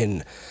 Gohan,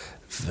 and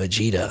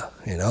Vegeta,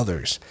 and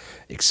others.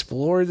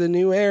 Explore the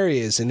new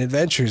areas and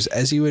adventures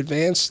as you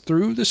advance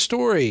through the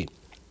story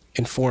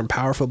and form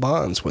powerful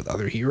bonds with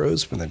other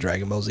heroes from the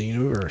Dragon Ball Z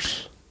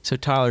universe. So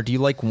Tyler, do you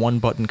like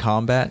one-button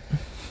combat?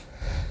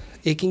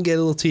 It can get a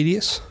little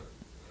tedious.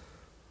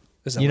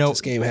 Is that what this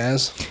game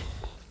has?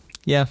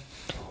 Yeah.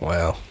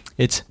 Wow.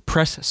 It's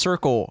press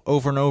circle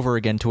over and over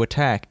again to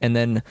attack, and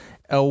then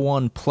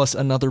L1 plus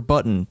another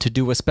button to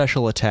do a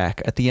special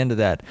attack at the end of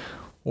that.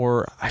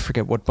 Or I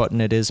forget what button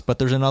it is, but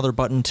there's another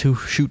button to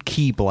shoot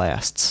key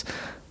blasts.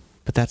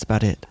 But that's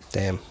about it.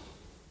 Damn.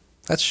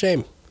 That's a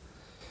shame.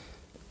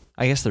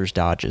 I guess there's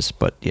dodges,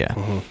 but yeah.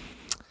 Mm-hmm.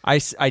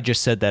 I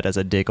just said that as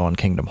a dig on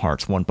Kingdom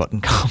Hearts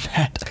one-button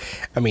combat.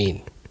 I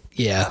mean,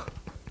 yeah.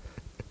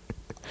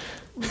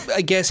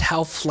 I guess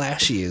how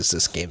flashy is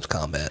this game's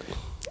combat?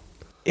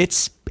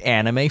 It's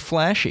anime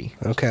flashy.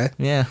 Okay.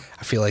 Yeah.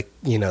 I feel like,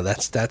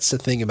 that's the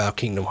thing about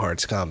Kingdom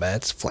Hearts combat.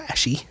 It's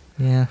flashy.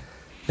 Yeah.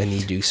 Then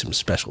you do some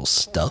special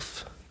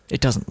stuff. It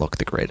doesn't look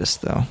the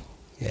greatest, though.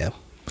 Yeah.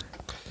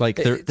 Like,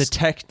 the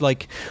tech,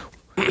 like,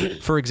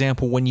 for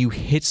example, when you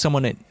hit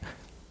someone at...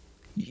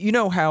 You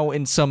know how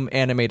in some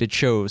animated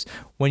shows,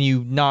 when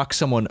you knock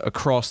someone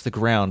across the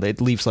ground, it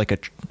leaves like a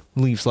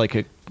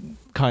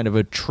kind of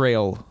a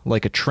trail,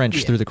 like a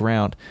trench through the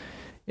ground.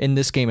 In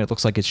this game, it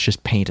looks like it's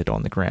just painted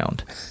on the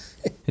ground.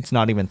 It's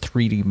not even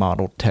 3D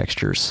modeled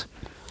textures.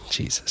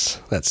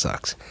 Jesus, that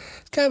sucks.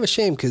 It's kind of a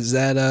shame because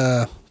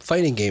that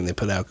fighting game they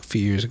put out a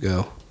few years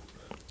ago.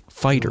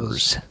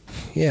 Fighters.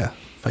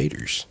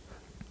 Fighters.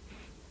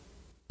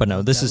 But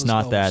no, this is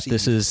not that.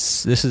 This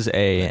is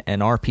an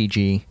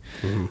RPG,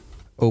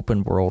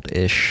 open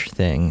world-ish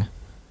thing.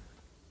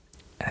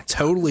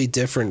 Totally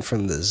different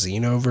from the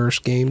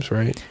Xenoverse games,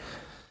 right?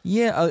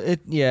 Yeah,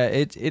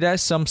 it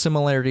has some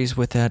similarities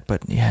with that,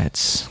 but yeah,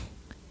 it's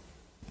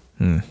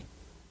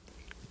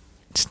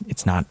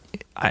not.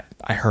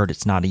 I heard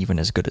it's not even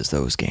as good as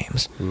those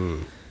games.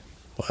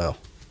 Wow.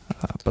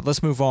 But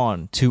let's move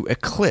on to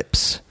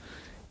Eclipse: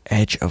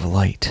 Edge of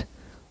Light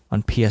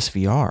on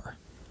PSVR.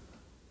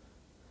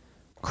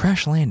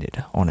 Crash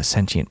landed on a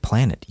sentient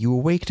planet. You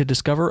awake to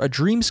discover a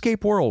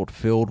dreamscape world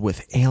filled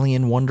with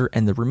alien wonder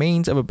and the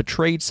remains of a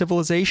betrayed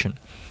civilization.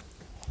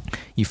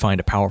 You find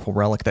a powerful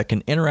relic that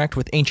can interact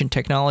with ancient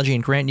technology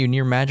and grant you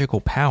near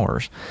magical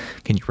powers.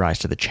 Can you rise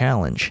to the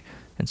challenge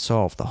and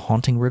solve the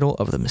haunting riddle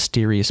of the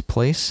mysterious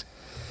place?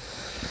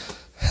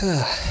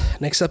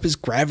 Next up is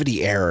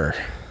Gravity Error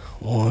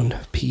on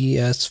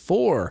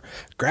PS4.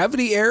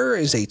 Gravity Error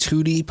is a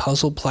 2D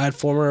puzzle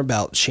platformer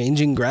about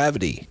changing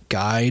gravity,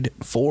 guide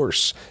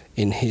force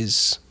in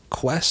his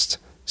quest,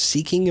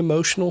 seeking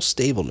emotional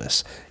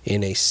stableness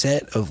in a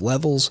set of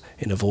levels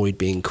and avoid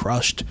being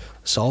crushed.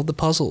 Solve the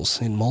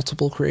puzzles in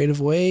multiple creative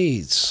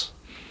ways.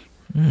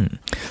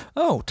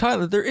 Oh,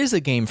 Tyler, there is a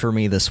game for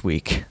me this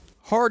week.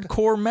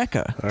 Hardcore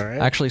Mecha. All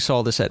right. I actually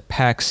saw this at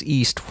PAX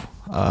East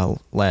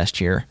last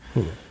year.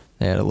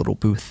 They had a little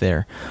booth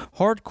there.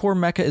 Hardcore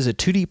Mecha is a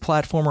 2D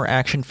platformer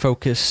action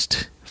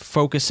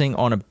focusing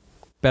on a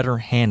better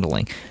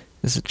handling.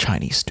 This is a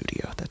Chinese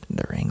studio.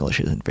 Their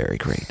English isn't very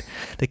great.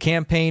 The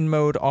campaign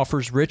mode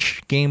offers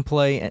rich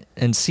gameplay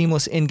and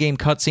seamless in-game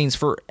cutscenes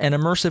for an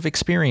immersive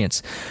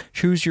experience.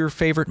 Choose your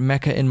favorite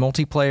mecha in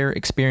multiplayer.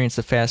 Experience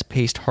the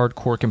fast-paced,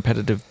 hardcore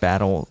competitive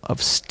battle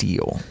of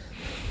steel.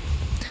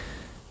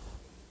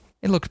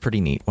 It looked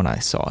pretty neat when I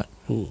saw it.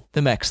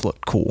 The mechs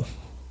looked cool.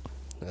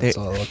 That's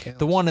all that counts.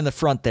 The one in the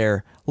front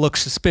there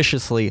looks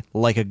suspiciously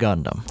like a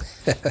Gundam.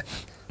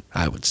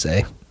 I would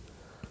say.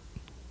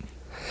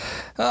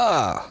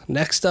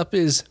 Next up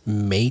is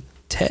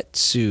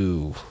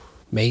Meitetsu.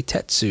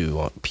 Meitetsu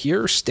on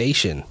Pure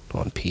Station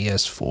on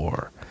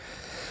PS4.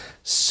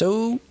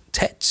 So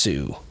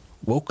Tetsu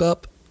woke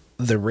up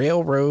the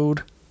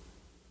railroad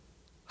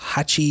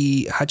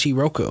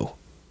Hachiroku.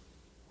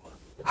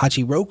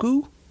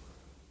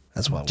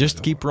 That's what.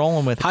 Just keep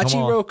rolling with it.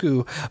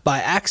 Hachiroku by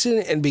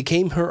accident and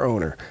became her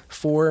owner.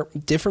 For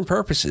different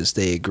purposes,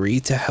 they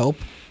agreed to help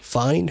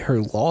find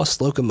her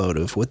lost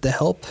locomotive with the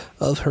help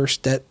of her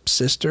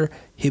stepsister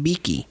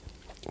Hibiki,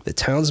 the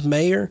town's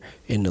mayor,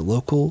 and the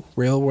local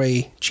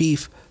railway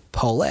chief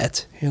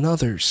Paulette, and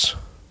others.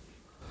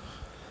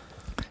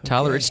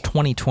 Tyler, it's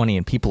 2020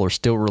 and people are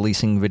still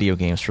releasing video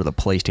games for the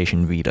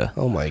PlayStation Vita.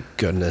 Oh my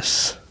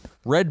goodness.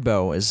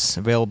 Redbow is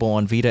available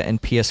on Vita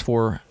and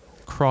PS4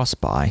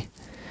 cross-buy.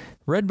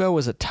 Redbow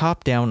is a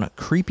top-down,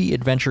 creepy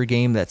adventure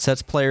game that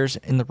sets players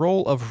in the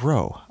role of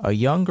Ro, a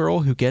young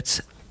girl who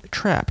gets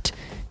trapped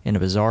in a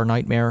bizarre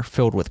nightmare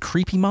filled with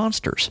creepy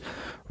monsters.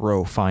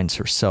 Ro finds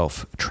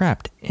herself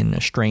trapped in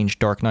a strange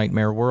dark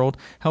nightmare world.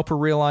 Help her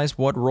realize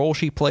what role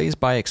she plays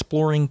by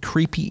exploring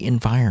creepy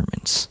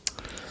environments.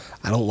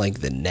 I don't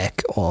like the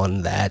neck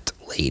on that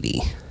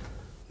lady.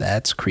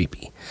 That's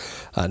creepy.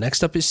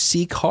 Next up is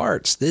Seek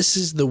Hearts. This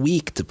is the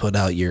week to put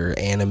out your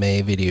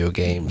anime video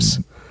games.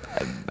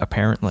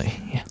 Apparently.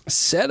 Yeah.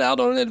 Set out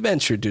on an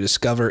adventure to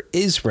discover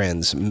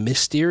Isren's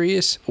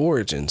mysterious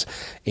origins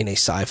in a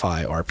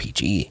sci-fi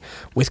RPG,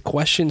 with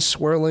questions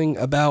swirling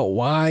about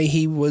why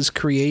he was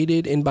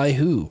created and by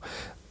who.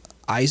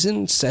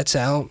 Aizen sets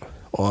out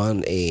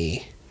on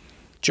a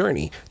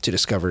journey to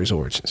discover his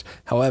origins.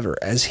 However,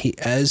 as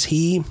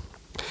he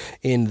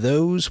and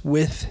those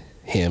with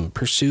him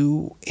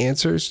pursue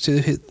answers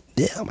to his,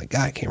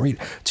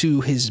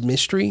 to his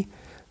mystery,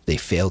 they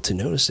fail to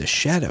notice a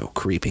shadow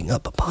creeping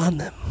up upon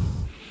them.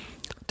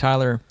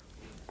 Tyler,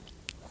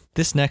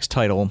 this next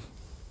title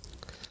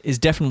is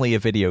definitely a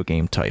video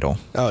game title.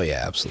 Oh,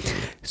 yeah, absolutely.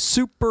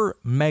 Super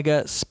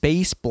Mega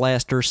Space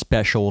Blaster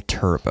Special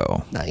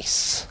Turbo.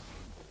 Nice.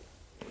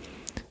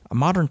 A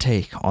modern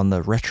take on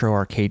the retro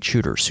arcade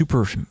shooter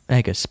Super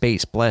Mega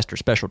Space Blaster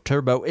Special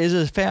Turbo is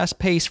a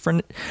fast-paced,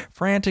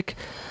 frantic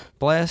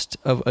blast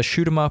of a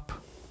shoot-'em-up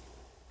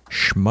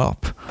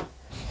shmup.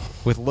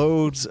 with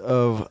loads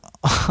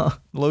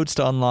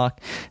to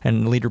unlock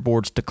and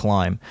leaderboards to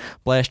climb.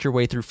 Blast your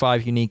way through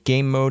 5 unique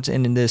game modes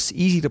and in this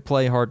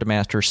easy-to-play,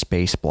 hard-to-master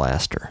Space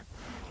Blaster.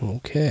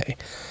 Okay.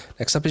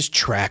 Next up is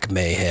Track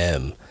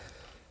Mayhem.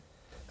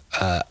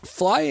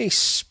 Fly a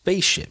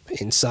spaceship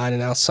inside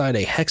and outside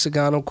a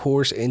hexagonal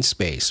course in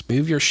space.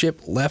 Move your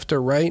ship left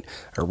or right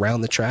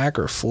around the track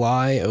or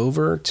fly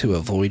over to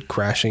avoid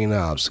crashing into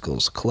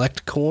obstacles.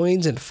 Collect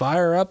coins and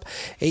fire up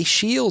a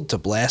shield to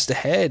blast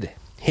ahead.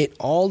 Hit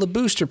all the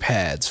booster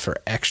pads for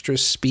extra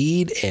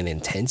speed and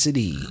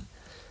intensity.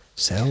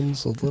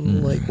 Sounds a little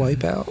like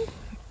Wipeout?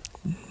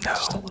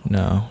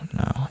 No,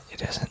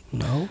 it isn't.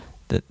 No?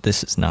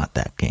 This is not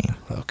that game.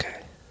 Okay.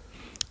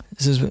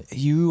 This is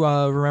you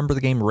remember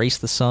the game Race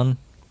the Sun?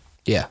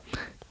 Yeah.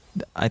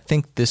 I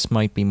think this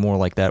might be more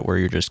like that, where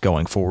you're just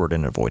going forward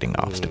and avoiding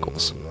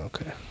obstacles.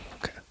 Okay.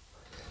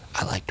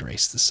 I liked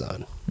Race the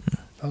Sun.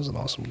 That was an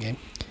awesome game.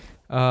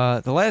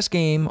 The last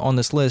game on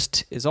this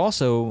list is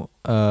also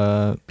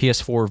a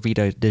PS4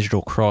 Vita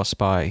Digital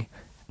Cross-Buy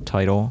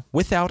title,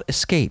 Without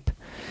Escape.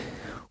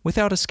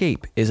 Without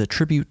Escape is a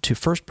tribute to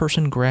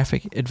first-person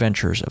graphic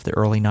adventures of the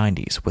early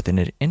 90s with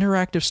an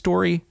interactive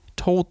story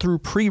told through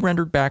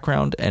pre-rendered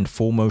background and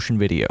full-motion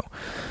video.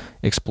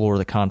 Explore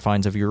the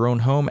confines of your own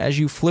home as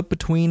you flip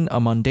between a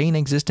mundane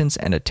existence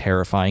and a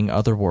terrifying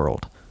other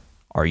world.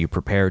 Are you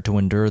prepared to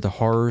endure the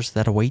horrors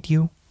that await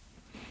you?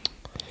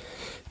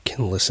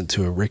 Can listen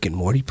to a Rick and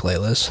Morty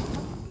playlist.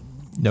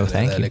 No,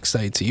 thank you. That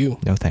excites you.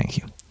 No, thank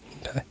you.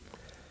 Okay.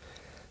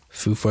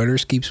 Foo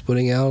Fighters keeps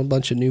putting out a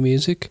bunch of new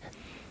music.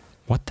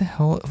 What the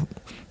hell?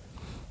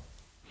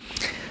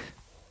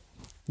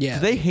 Yeah.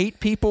 Do they hate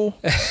people?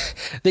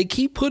 They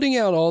keep putting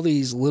out all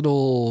these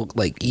little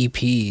like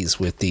EPs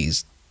with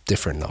these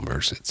different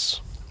numbers.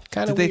 It's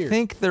kind of weird. Do they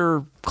think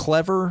they're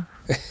clever?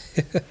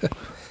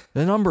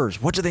 The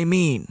numbers, what do they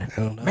mean? I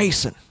don't know.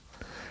 Mason.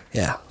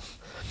 Yeah.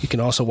 You can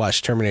also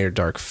watch Terminator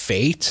Dark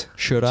Fate.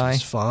 Should I?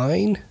 It's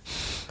fine.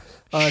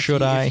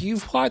 Should I? If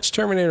you've watched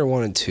Terminator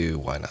 1 and 2,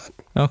 why not?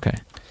 Okay.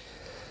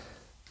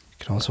 You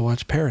can also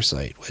watch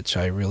Parasite, which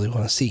I really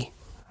want to see.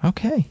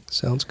 Okay.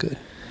 Sounds good.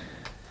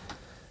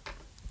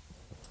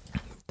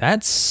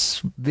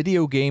 That's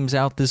video games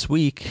out this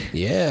week.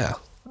 Yeah.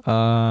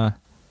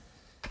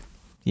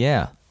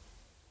 Yeah.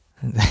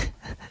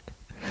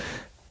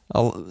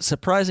 A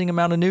surprising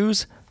amount of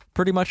news.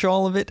 Pretty much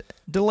all of it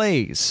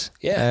delays.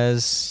 Yeah.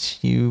 As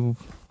you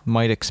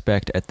might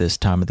expect at this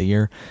time of the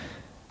year.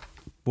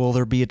 Will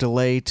there be a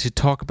delay to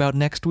talk about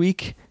next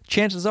week?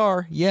 Chances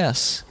are,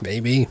 yes.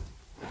 Maybe.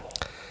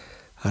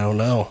 I don't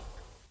know.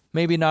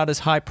 Maybe not as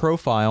high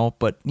profile,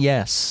 but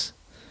yes.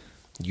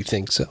 You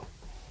think so?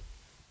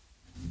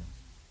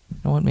 You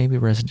know what? Maybe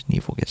Resident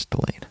Evil gets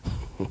delayed.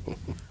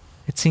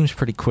 It seems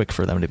pretty quick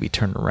for them to be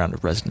turning around a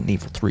Resident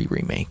Evil 3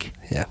 remake.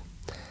 Yeah.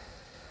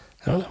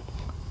 I don't know.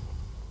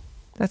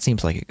 That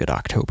seems like a good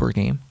October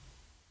game.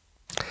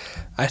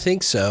 I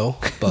think so,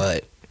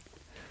 but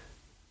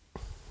I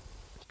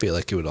feel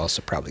like it would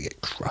also probably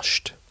get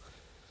crushed.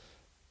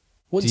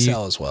 Wouldn't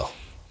sell as well.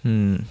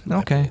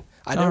 Okay.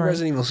 I know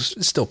Resident Evil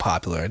is still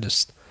popular.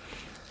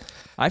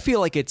 I feel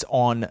like it's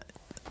on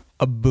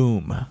a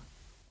boom.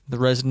 The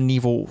Resident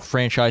Evil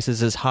franchise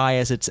is as high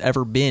as it's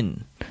ever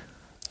been.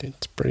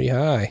 It's pretty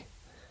high.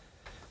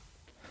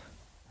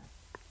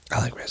 I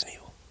like Resident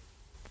Evil.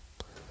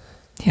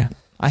 Yeah,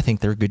 I think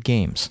they're good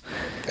games.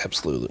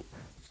 Absolutely.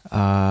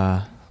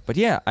 But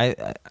yeah,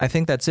 I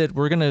think that's it.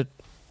 We're gonna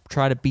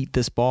try to beat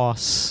this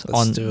boss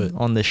on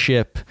the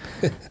ship.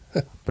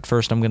 But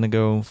first, I'm gonna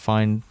go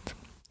find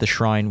the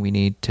shrine we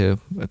need to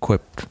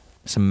equip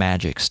some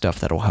magic stuff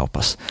that'll help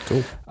us.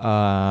 Cool.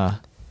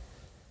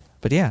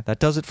 But yeah, that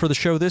does it for the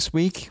show this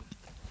week.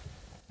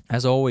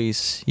 As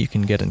always, you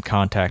can get in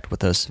contact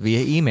with us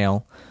via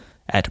email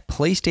at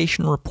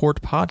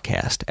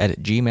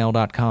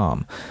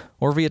PlayStationReportPodcast@gmail.com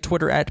or via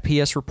Twitter at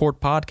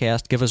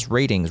PSReportPodcast. Give us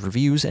ratings,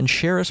 reviews, and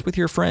share us with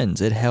your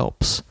friends. It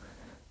helps.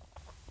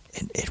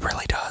 It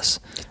really does.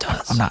 It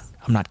does.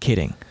 I'm not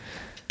kidding.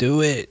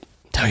 Do it.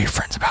 Tell your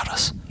friends about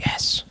us.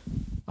 Yes.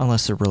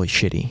 Unless they're really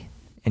shitty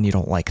and you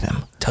don't like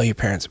them. Tell your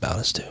parents about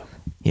us too.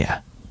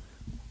 Yeah.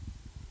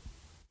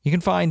 You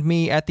can find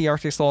me at the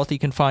Arctic Sloth. You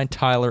can find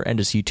Tyler and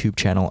his YouTube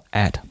channel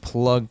at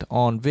Plugged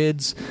On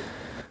Vids.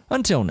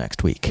 Until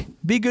next week,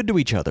 be good to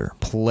each other,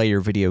 play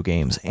your video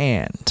games,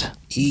 and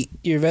eat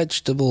your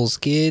vegetables,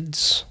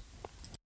 kids.